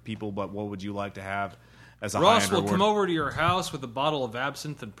games for people, but what would you like to have as a high-end reward? Ross will come over to your house with a bottle of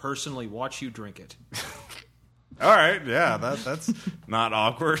absinthe and personally watch you drink it. All right, yeah, that's not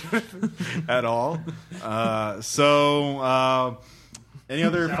awkward at all. Any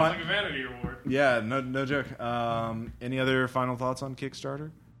other... Sounds like a vanity award. Yeah, no joke. Any other final thoughts on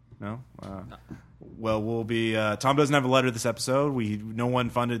Kickstarter? No? No. Well, we'll be... Tom doesn't have a letter this episode. No one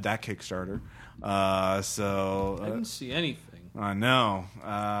funded that Kickstarter. I didn't see anything. I know.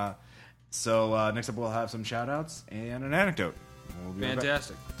 So next up we'll have some shout-outs and an anecdote. We'll be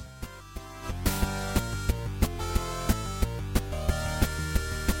Fantastic. Right back.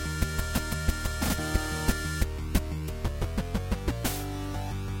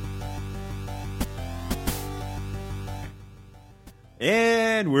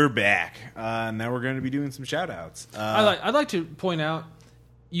 And we're back. Now we're going to be doing some shout-outs. I'd like to point out,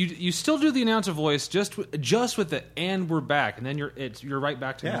 you still do the announcer voice just with the "and we're back," and then you're right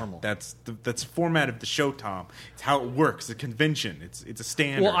back to normal. That's the format of the show, Tom. It's how it works. A convention. It's a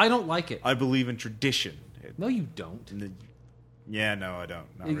standard. Well, I don't like it. I believe in tradition. No, you don't. No, I don't.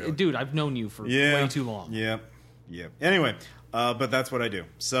 Not really. Dude, I've known you for way too long. Yep. Anyway, but that's what I do.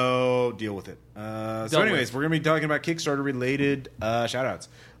 So deal with it. We're going to be talking about Kickstarter-related shout-outs.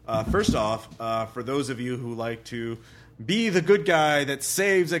 First off, for those of you who like to be the good guy that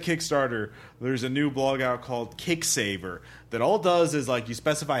saves a Kickstarter, there's a new blog out called Kicksaver that all does is like you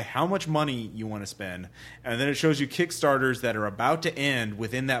specify how much money you want to spend, and then it shows you Kickstarters that are about to end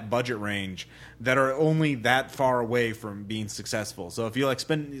within that budget range that are only that far away from being successful. So if you like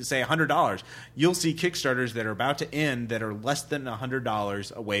spend say $100, you'll see Kickstarters that are about to end that are less than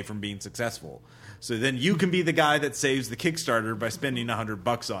 $100 away from being successful. So then you can be the guy that saves the Kickstarter by spending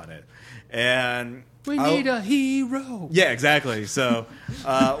 $100 on it. And we need a hero. Yeah, exactly. So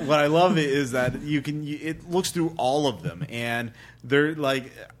what I love is that it looks through all of them, and they're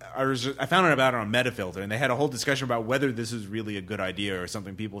like, I found out about it on Metafilter, and they had a whole discussion about whether this is really a good idea or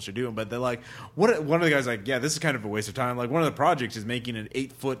something people should do. But they're like, one of the guys like, yeah, this is kind of a waste of time. Like one of the projects is making an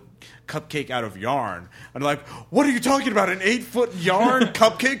 8-foot cupcake out of yarn. And like, what are you talking about? An 8-foot yarn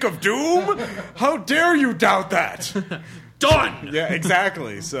cupcake of doom? How dare you doubt that? Done. Yeah,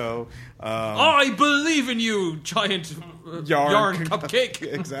 exactly. So I believe in you, giant yarn cupcake.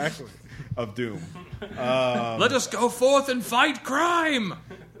 Exactly. Of doom. Let us go forth and fight crime.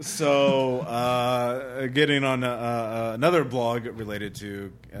 So, getting on another blog related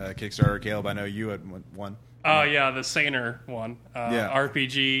to Kickstarter, Caleb, I know you had one. Yeah, the Saner one.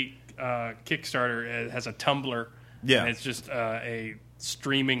 RPG Kickstarter has a Tumblr. Yeah. And it's just a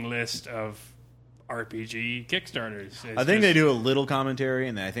streaming list of RPG Kickstarters. I think they do a little commentary,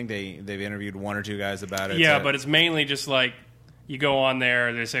 and I think they've interviewed one or two guys about it. Yeah, but it's mainly just like you go on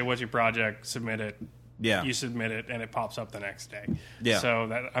there, they say, "What's your project?" Submit it. Yeah, you submit it, and it pops up the next day. Yeah. So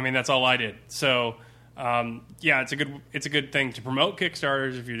that's all I did. So it's a good thing to promote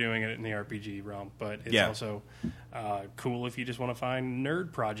Kickstarters if you're doing it in the RPG realm, but it's also cool if you just want to find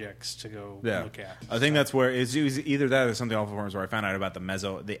nerd projects to go look at. I think that's where it was either that or something awful forums where I found out about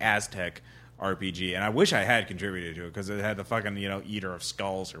the Aztec RPG, and I wish I had contributed to it because it had the fucking eater of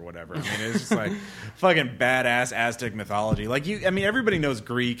skulls or whatever. I mean, it's just like fucking badass Aztec mythology. Like everybody knows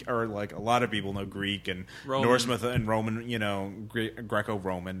Greek, or like a lot of people know Greek and Roman. Norse and Roman,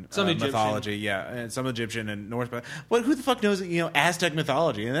 Greco-Roman mythology. Yeah, and some Egyptian and Norse. But who the fuck knows Aztec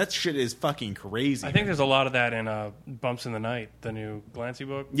mythology? And that shit is fucking crazy. I think there's a lot of that in Bumps in the Night, the new Glancy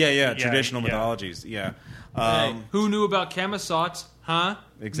book. Yeah, traditional mythologies. Yeah. Who knew about Camisards? Huh?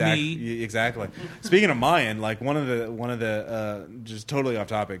 Exactly. Exactly. Speaking of Mayan, like one of the just totally off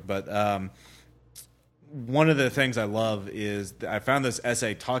topic, but one of the things I love is I found this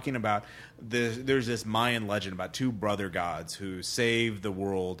essay talking about there's this Mayan legend about two brother gods who saved the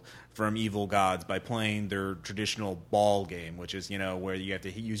world from evil gods by playing their traditional ball game, which is where you have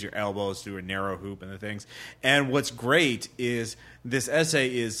to use your elbows through a narrow hoop and the things. And what's great is this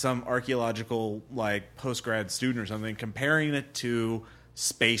essay is some archaeological like post-grad student or something comparing it to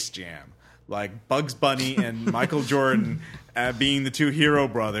Space Jam, like Bugs Bunny and Michael Jordan being the two hero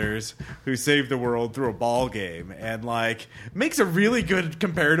brothers who saved the world through a ball game, and like makes a really good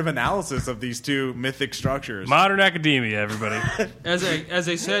comparative analysis of these two mythic structures. Modern academia, everybody. As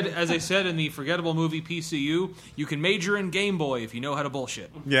I said in the forgettable movie PCU, you can major in Game Boy if you know how to bullshit.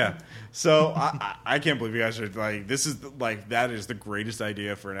 Yeah. So I can't believe you guys are like, this is like, that is the greatest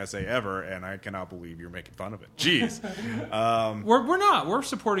idea for an essay ever, and I cannot believe you're making fun of it. Jeez. We're not. We're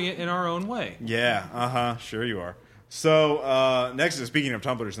supporting it in our own way. Yeah. Sure you are. So next, speaking of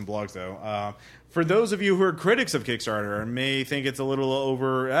Tumblrs and blogs, though, for those of you who are critics of Kickstarter and may think it's a little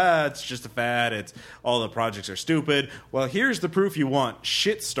over, it's just a fad, it's all the projects are stupid, well, here's the proof you want.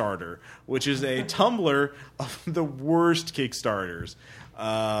 Shitstarter, which is a Tumblr of the worst Kickstarters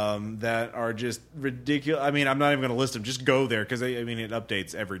that are just ridiculous. I mean, I'm not even going to list them. Just go there because it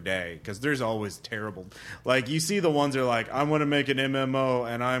updates every day because there's always terrible. Like you see the ones that are like, I want to make an MMO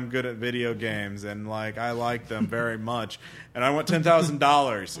and I'm good at video games and like I like them very much and I want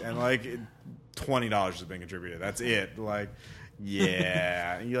 $10,000 and like $20 has been contributed. That's it. Like.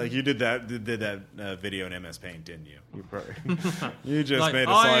 Yeah, you did that video in MS Paint, didn't you? You just like, made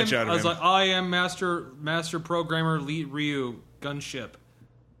a slideshow of him. I was like, I am master programmer Ryu gunship.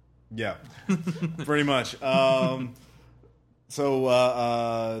 Yeah, pretty much.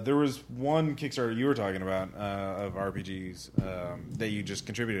 So there was one Kickstarter you were talking about of RPGs that you just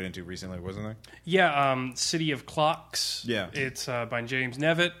contributed into recently, wasn't there? Yeah, City of Clocks. Yeah. It's by James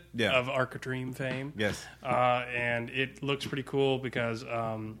Nevitt of Arcadream fame. Yes. And it looks pretty cool because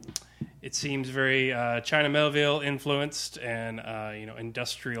it seems very China Melville influenced and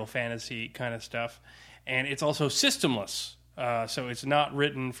industrial fantasy kind of stuff. And it's also systemless. So it's not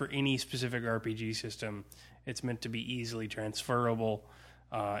written for any specific RPG system. It's meant to be easily transferable,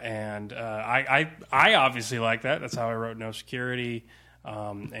 and I obviously like that. That's how I wrote No Security,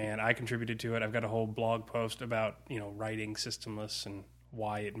 and I contributed to it. I've got a whole blog post about writing systemless and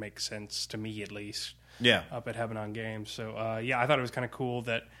why it makes sense to me at least. Yeah, up at Heaven on Games. So I thought it was kind of cool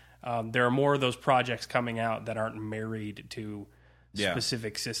that There are more of those projects coming out that aren't married to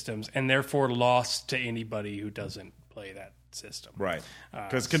specific systems and therefore lost to anybody who doesn't play that system. Right.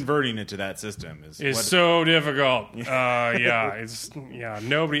 Because converting it to that system is so difficult. Nobody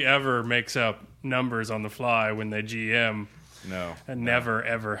ever makes up numbers on the fly when they GM. No. It never,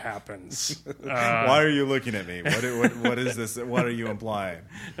 ever happens. Why are you looking at me? What is this? What are you implying?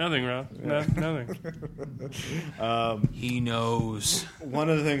 Nothing, Rob. Nothing. He knows. One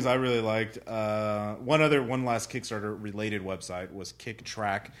of the things I really liked, one last Kickstarter related website was Kick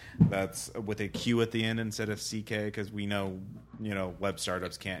Track. That's with a Q at the end instead of CK, because we know web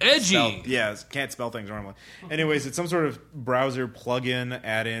startups can't can't spell things normally. Anyways, it's some sort of browser plugin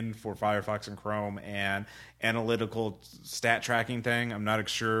add-in for Firefox and Chrome and analytical stat tracking thing. I'm not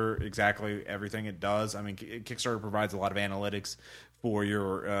sure exactly everything it does. I mean, Kickstarter provides a lot of analytics for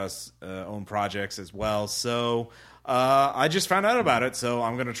your own projects as well. So I just found out about it, so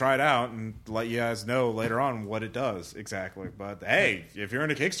I'm going to try it out and let you guys know later on what it does exactly. But hey, if you're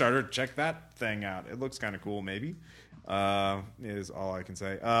into Kickstarter, check that thing out. It looks kind of cool, maybe. Is all I can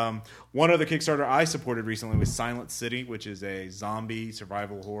say. One other Kickstarter I supported recently was Silent City, which is a zombie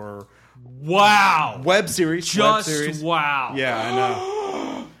survival horror web series. Wow. Yeah, I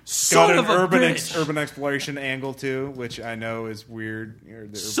know. Son of a urban exploration angle too, which I know is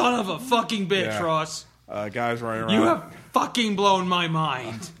weird. Son of a fucking bitch, Ross. Guys running around. You have fucking blown my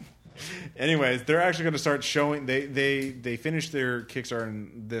mind. Anyways, they're actually going to start showing. They finished their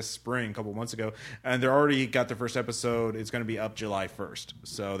Kickstarter this spring, a couple months ago, and they already got their first episode. It's going to be up July 1st.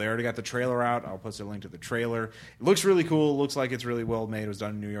 So they already got the trailer out. I'll post a link to the trailer. It looks really cool. It looks like it's really well made. It was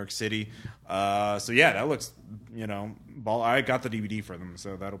done in New York City. So yeah, that looks I got the DVD for them,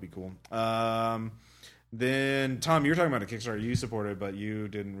 so that'll be cool. Then Tom, you were talking about a Kickstarter you supported, but you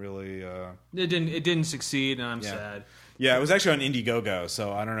didn't really. It didn't succeed, and I'm sad. Yeah, it was actually on Indiegogo,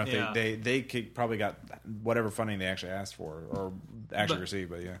 so I don't know if they probably got whatever funding they actually asked for or received,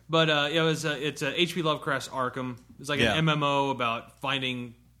 but yeah. But it's H.P. Lovecraft's Arkham. It's like an MMO about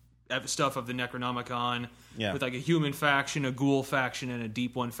finding stuff of the Necronomicon with like a human faction, a ghoul faction, and a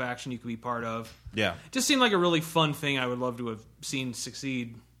deep one faction you could be part of. Yeah, just seemed like a really fun thing. I would love to have seen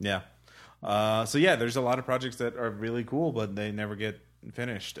succeed. Yeah. There's a lot of projects that are really cool, but they never get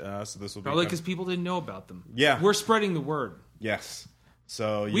finished. So this will be probably because people didn't know about them. Yeah, we're spreading the word. Yes,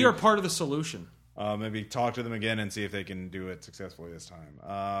 so we are part of the solution. Maybe talk to them again and see if they can do it successfully this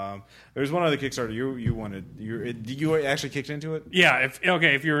time. There's one other Kickstarter you wanted. You actually kicked into it? Yeah. If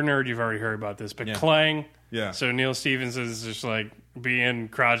you're a nerd, you've already heard about this. But Clang. Yeah. So Neil Stephenson is just like being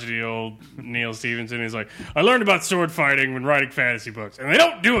crotchety old Neil Stephenson. He's like, I learned about sword fighting when writing fantasy books, and they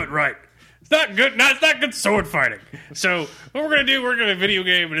don't do it right. It's not good. It's not good sword fighting. So what we're going to do, we're going to video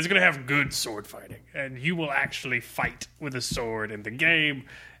game, and it's going to have good sword fighting. And you will actually fight with a sword in the game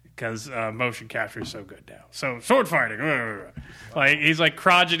because motion capture is so good now. So sword fighting. Like he's like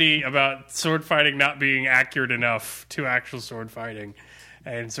crotchety about sword fighting not being accurate enough to actual sword fighting.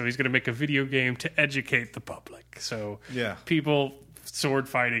 And so he's going to make a video game to educate the public. So people sword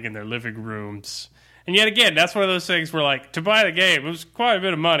fighting in their living rooms. And yet again, that's one of those things where like to buy the game, it was quite a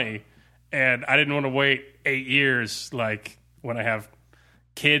bit of money. And I didn't want to wait 8 years like when I have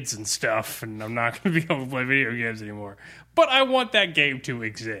kids and stuff and I'm not going to be able to play video games anymore. But I want that game to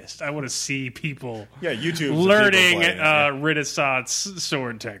exist. I want to see people learning Renaissance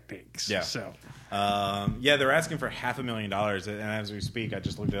sword techniques. Yeah. So. They're asking for $500,000, and as we speak, I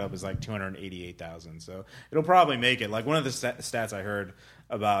just looked it up, it's like $288,000. So it'll probably make it. Like one of the stats I heard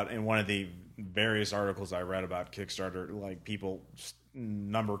about in one of the various articles I read about Kickstarter, like people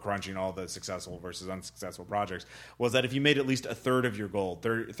number crunching all the successful versus unsuccessful projects, was that if you made at least a third of your goal,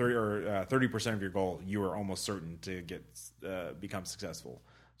 30% of your goal, you were almost certain to get become successful.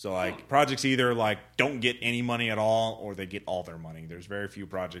 So like projects either like don't get any money at all or they get all their money. There's very few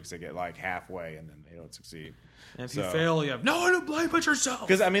projects that get like halfway and then they don't succeed. And if you fail, you have no one to blame but yourself.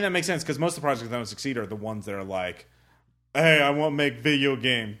 Because I mean that makes sense because most of the projects that don't succeed are the ones that are like, hey, I want to make video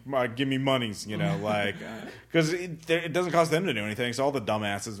game. Give me monies, like because it doesn't cost them to do anything. So all the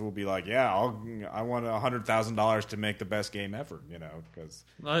dumbasses will be like, yeah, I want $100,000 to make the best game ever, because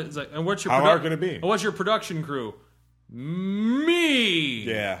it's like, and what's your how hard can it be? And what's your production crew? Me.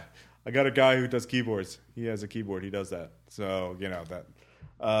 Yeah, I got a guy who does keyboards. He has a keyboard. He does that. So that.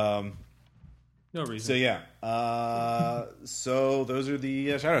 No reason. So yeah. So those are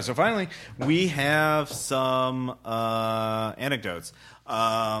the shout-outs. So finally, we have some anecdotes.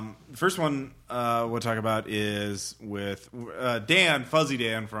 The first one we'll talk about is with Dan, Fuzzy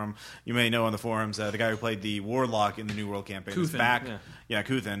Dan, from, you may know on the forums, the guy who played the Warlock in the New World campaign. Kuthin, is back. Yeah,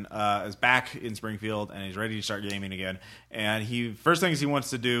 Kuthin is back in Springfield, and he's ready to start gaming again. And first things he wants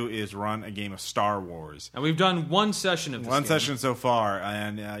to do is run a game of Star Wars. And we've done one session of this One game. session so far,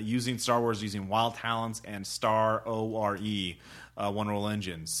 and using Star Wars, using Wild Talents and Star ORE, One Roll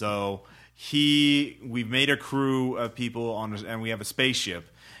Engine. So we've made a crew of people and we have a spaceship.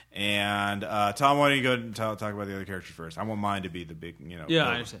 And Tom, why don't you go and talk about the other characters first? I want mine to be the big, Yeah,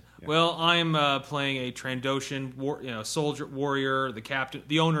 I understand. Yeah. Well, I'm playing a Trandoshan soldier warrior, the captain,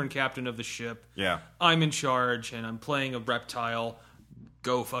 the owner and captain of the ship. Yeah. I'm in charge, and I'm playing a reptile.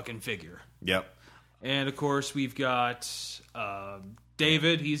 Go fucking figure. Yep. And of course, we've got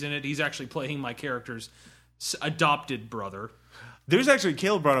David. He's in it. He's actually playing my character's adopted brother. There's actually,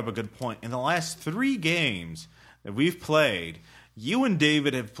 Caleb brought up a good point. In the last 3 games that we've played, you and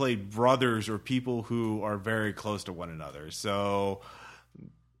David have played brothers or people who are very close to one another. So,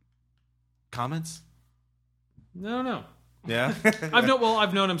 comments? No. Yeah?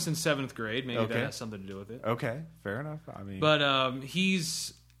 I've known him since 7th grade. Maybe Okay. that has something to do with it. Okay, fair enough. I mean, But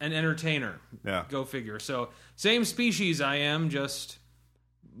he's an entertainer. Yeah. Go figure. So, same species I am, just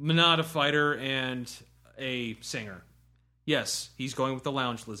not a fighter and a singer. Yes, he's going with the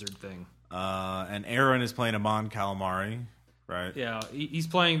lounge lizard thing. and Aaron is playing Amon Calamari, right? Yeah, he's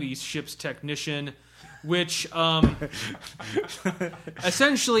playing the ship's technician, which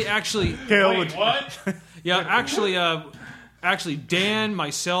essentially, actually, Wait, what? yeah, actually, Dan,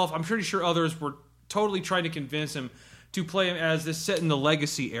 myself, I'm pretty sure others were totally trying to convince him to play him as this set in the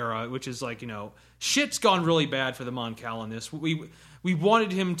Legacy era, which is like, shit's gone really bad for the Mon Cal in this. We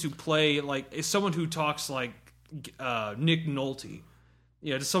wanted him to play like someone who talks like Nick Nolte.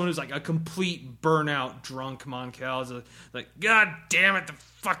 Yeah, just someone who's like a complete burnout drunk Mon Cal. Like, God damn it, the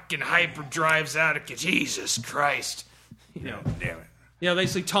fucking hyperdrive's out of Jesus Christ. Damn it. Yeah,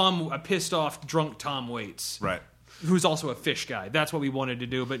 basically a pissed off drunk Tom Waits. Right. Who's also a fish guy. That's what we wanted to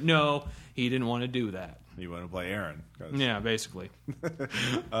do, but no, he didn't want to do that. You want to play Aaron. Yeah, basically.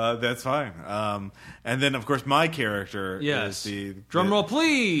 That's fine. And then, of course, my character is the... Drum roll,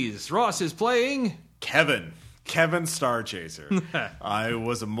 please! Ross is playing... Kevin Star Chaser. I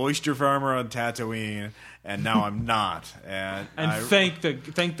was a moisture farmer on Tatooine, and now I'm not. And thank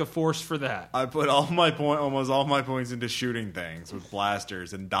the Force for that. I put almost all my points into shooting things with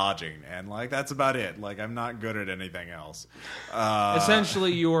blasters and dodging, and that's about it. I'm not good at anything else.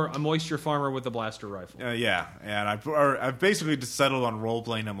 Essentially, you're a moisture farmer with a blaster rifle. Yeah, and I've basically just settled on role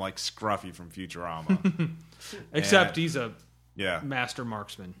playing him like Scruffy from Futurama. Except he's a Yeah. master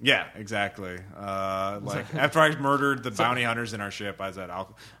marksman. Yeah, exactly. After I murdered the bounty hunters in our ship, I said,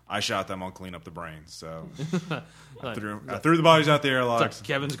 I shot them, I'll clean up the brains. So I threw the bodies out there. It's like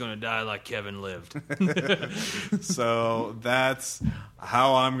Kevin's going to die like Kevin lived. So that's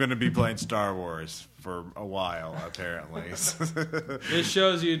how I'm going to be playing Star Wars for a while, apparently. This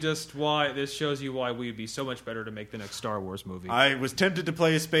shows you why we'd be so much better to make the next Star Wars movie. I was tempted to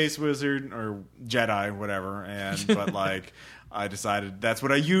play a space wizard or Jedi, whatever, but I decided that's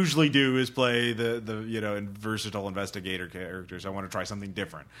what I usually do is play the versatile investigator characters. I want to try something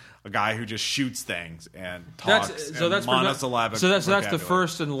different. A guy who just shoots things and talks. That's monosyllabic. So that's the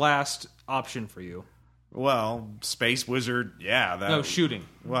first and last option for you. Well, space wizard, yeah. No, shooting.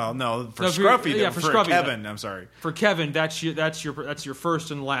 Well, no, for Scruffy. For Scruffy, Kevin, I'm sorry. For Kevin, that's your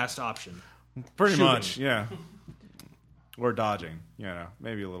first and last option. Pretty Shooting. much, yeah. Or dodging,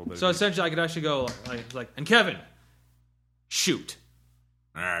 maybe a little bit. So of essentially, I could actually go and Kevin, shoot.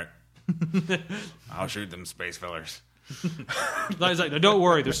 All right. I'll shoot them space fellers. He's like, no, don't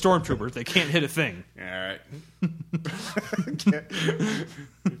worry, they're stormtroopers. They can't hit a thing. All right.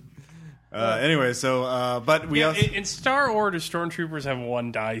 Anyway, so but we also in Star Wars, do stormtroopers have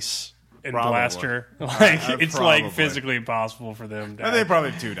one dice in Probably. blaster? It's probably. physically impossible for them to. they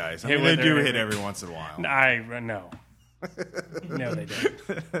probably have 2 dice. I mean, they do hit every once in a while. No. No, they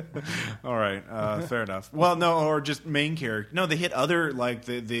don't. All right, fair enough. Well, no, or just main character. No, they hit other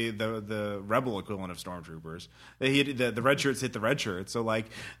the rebel equivalent of stormtroopers. They hit the red shirts hit the red shirts. So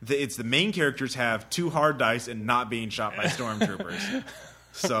it's the main characters have 2 hard dice and not being shot by stormtroopers.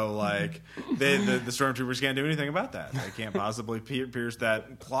 So the stormtroopers can't do anything about that. They can't possibly pierce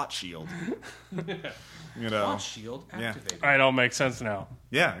that plot shield. Plot shield activated. All right, all makes sense now.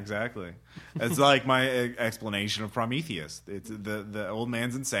 Yeah, exactly. It's like my explanation of Prometheus. It's the old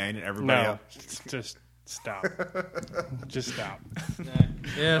man's insane and everybody else. It's just Stop. Just stop.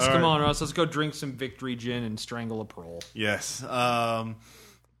 Yes, come on, Russ. Let's go drink some Victory Gin and strangle a prole. Yes.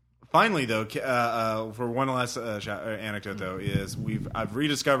 Finally, though, for one last anecdote, though, is I've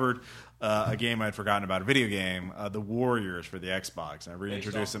rediscovered a game I'd forgotten about, a video game, The Warriors for the Xbox. And I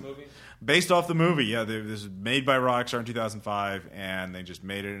reintroduced them. Based off the movie, yeah. This was made by Rockstar in 2005, and they just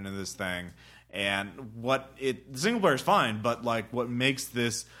made it into this thing. And the single player is fine, but like what makes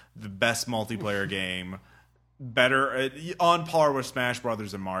this the best multiplayer game, better on par with Smash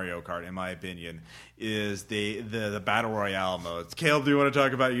Brothers and Mario Kart, in my opinion, is the battle royale modes. Caleb, do you want to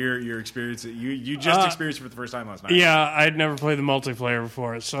talk about your experience? You just experienced it for the first time last night. Yeah, I'd never played the multiplayer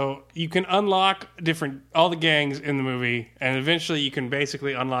before, so you can unlock all the gangs in the movie, and eventually you can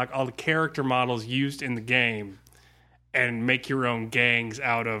basically unlock all the character models used in the game and make your own gangs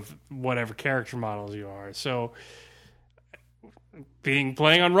out of whatever character models you are. So playing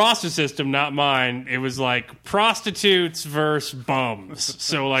on roster system, not mine, it was like prostitutes versus bums.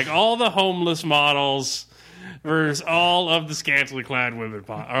 So like all the homeless models versus all of the scantily clad women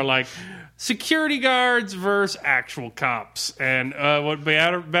are like security guards versus actual cops. And what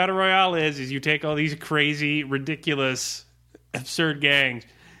Battle Royale is you take all these crazy, ridiculous, absurd gangs,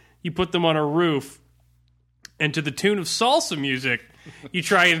 you put them on a roof, and to the tune of salsa music, you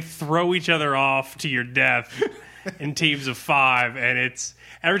try and throw each other off to your death in teams of 5, and it's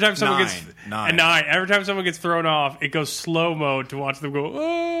every time someone gets nine. Every time someone gets thrown off, it goes slow mo to watch them go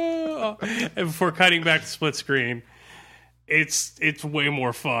oh, and before cutting back to split screen. It's way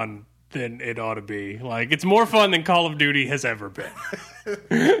more fun than it ought to be. Like, it's more fun than Call of Duty has ever been.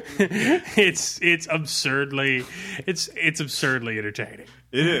 It's absurdly entertaining.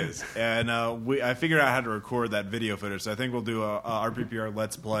 It is, and I figured out how to record that video footage. So I think we'll do a RPPR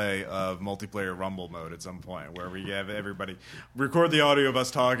Let's Play of multiplayer Rumble mode at some point, where we have everybody record the audio of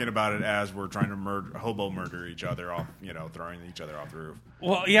us talking about it as we're trying to hobo murder each other off, throwing each other off the roof.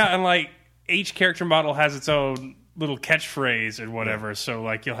 Well, yeah, and like each character model has its own little catchphrase and whatever. Yeah. So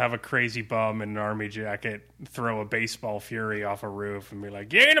like you'll have a crazy bum in an army jacket throw a baseball fury off a roof and be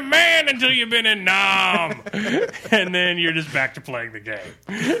like, "You ain't a man until you've been in Nam," and then you're just back to playing the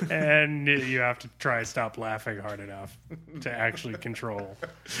game, and you have to try and stop laughing hard enough to actually control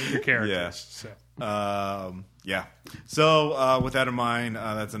your characters. Yeah. So. Yeah. So with that in mind,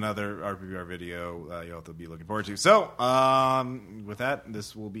 that's another RPPR video you'll have to be looking forward to. So with that,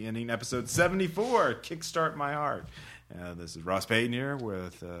 this will be ending episode 74, Kickstart My Heart. This is Ross Payton here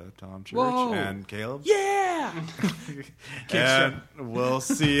with Tom Church and Caleb. Yeah! And we'll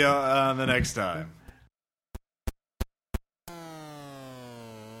see you the next time.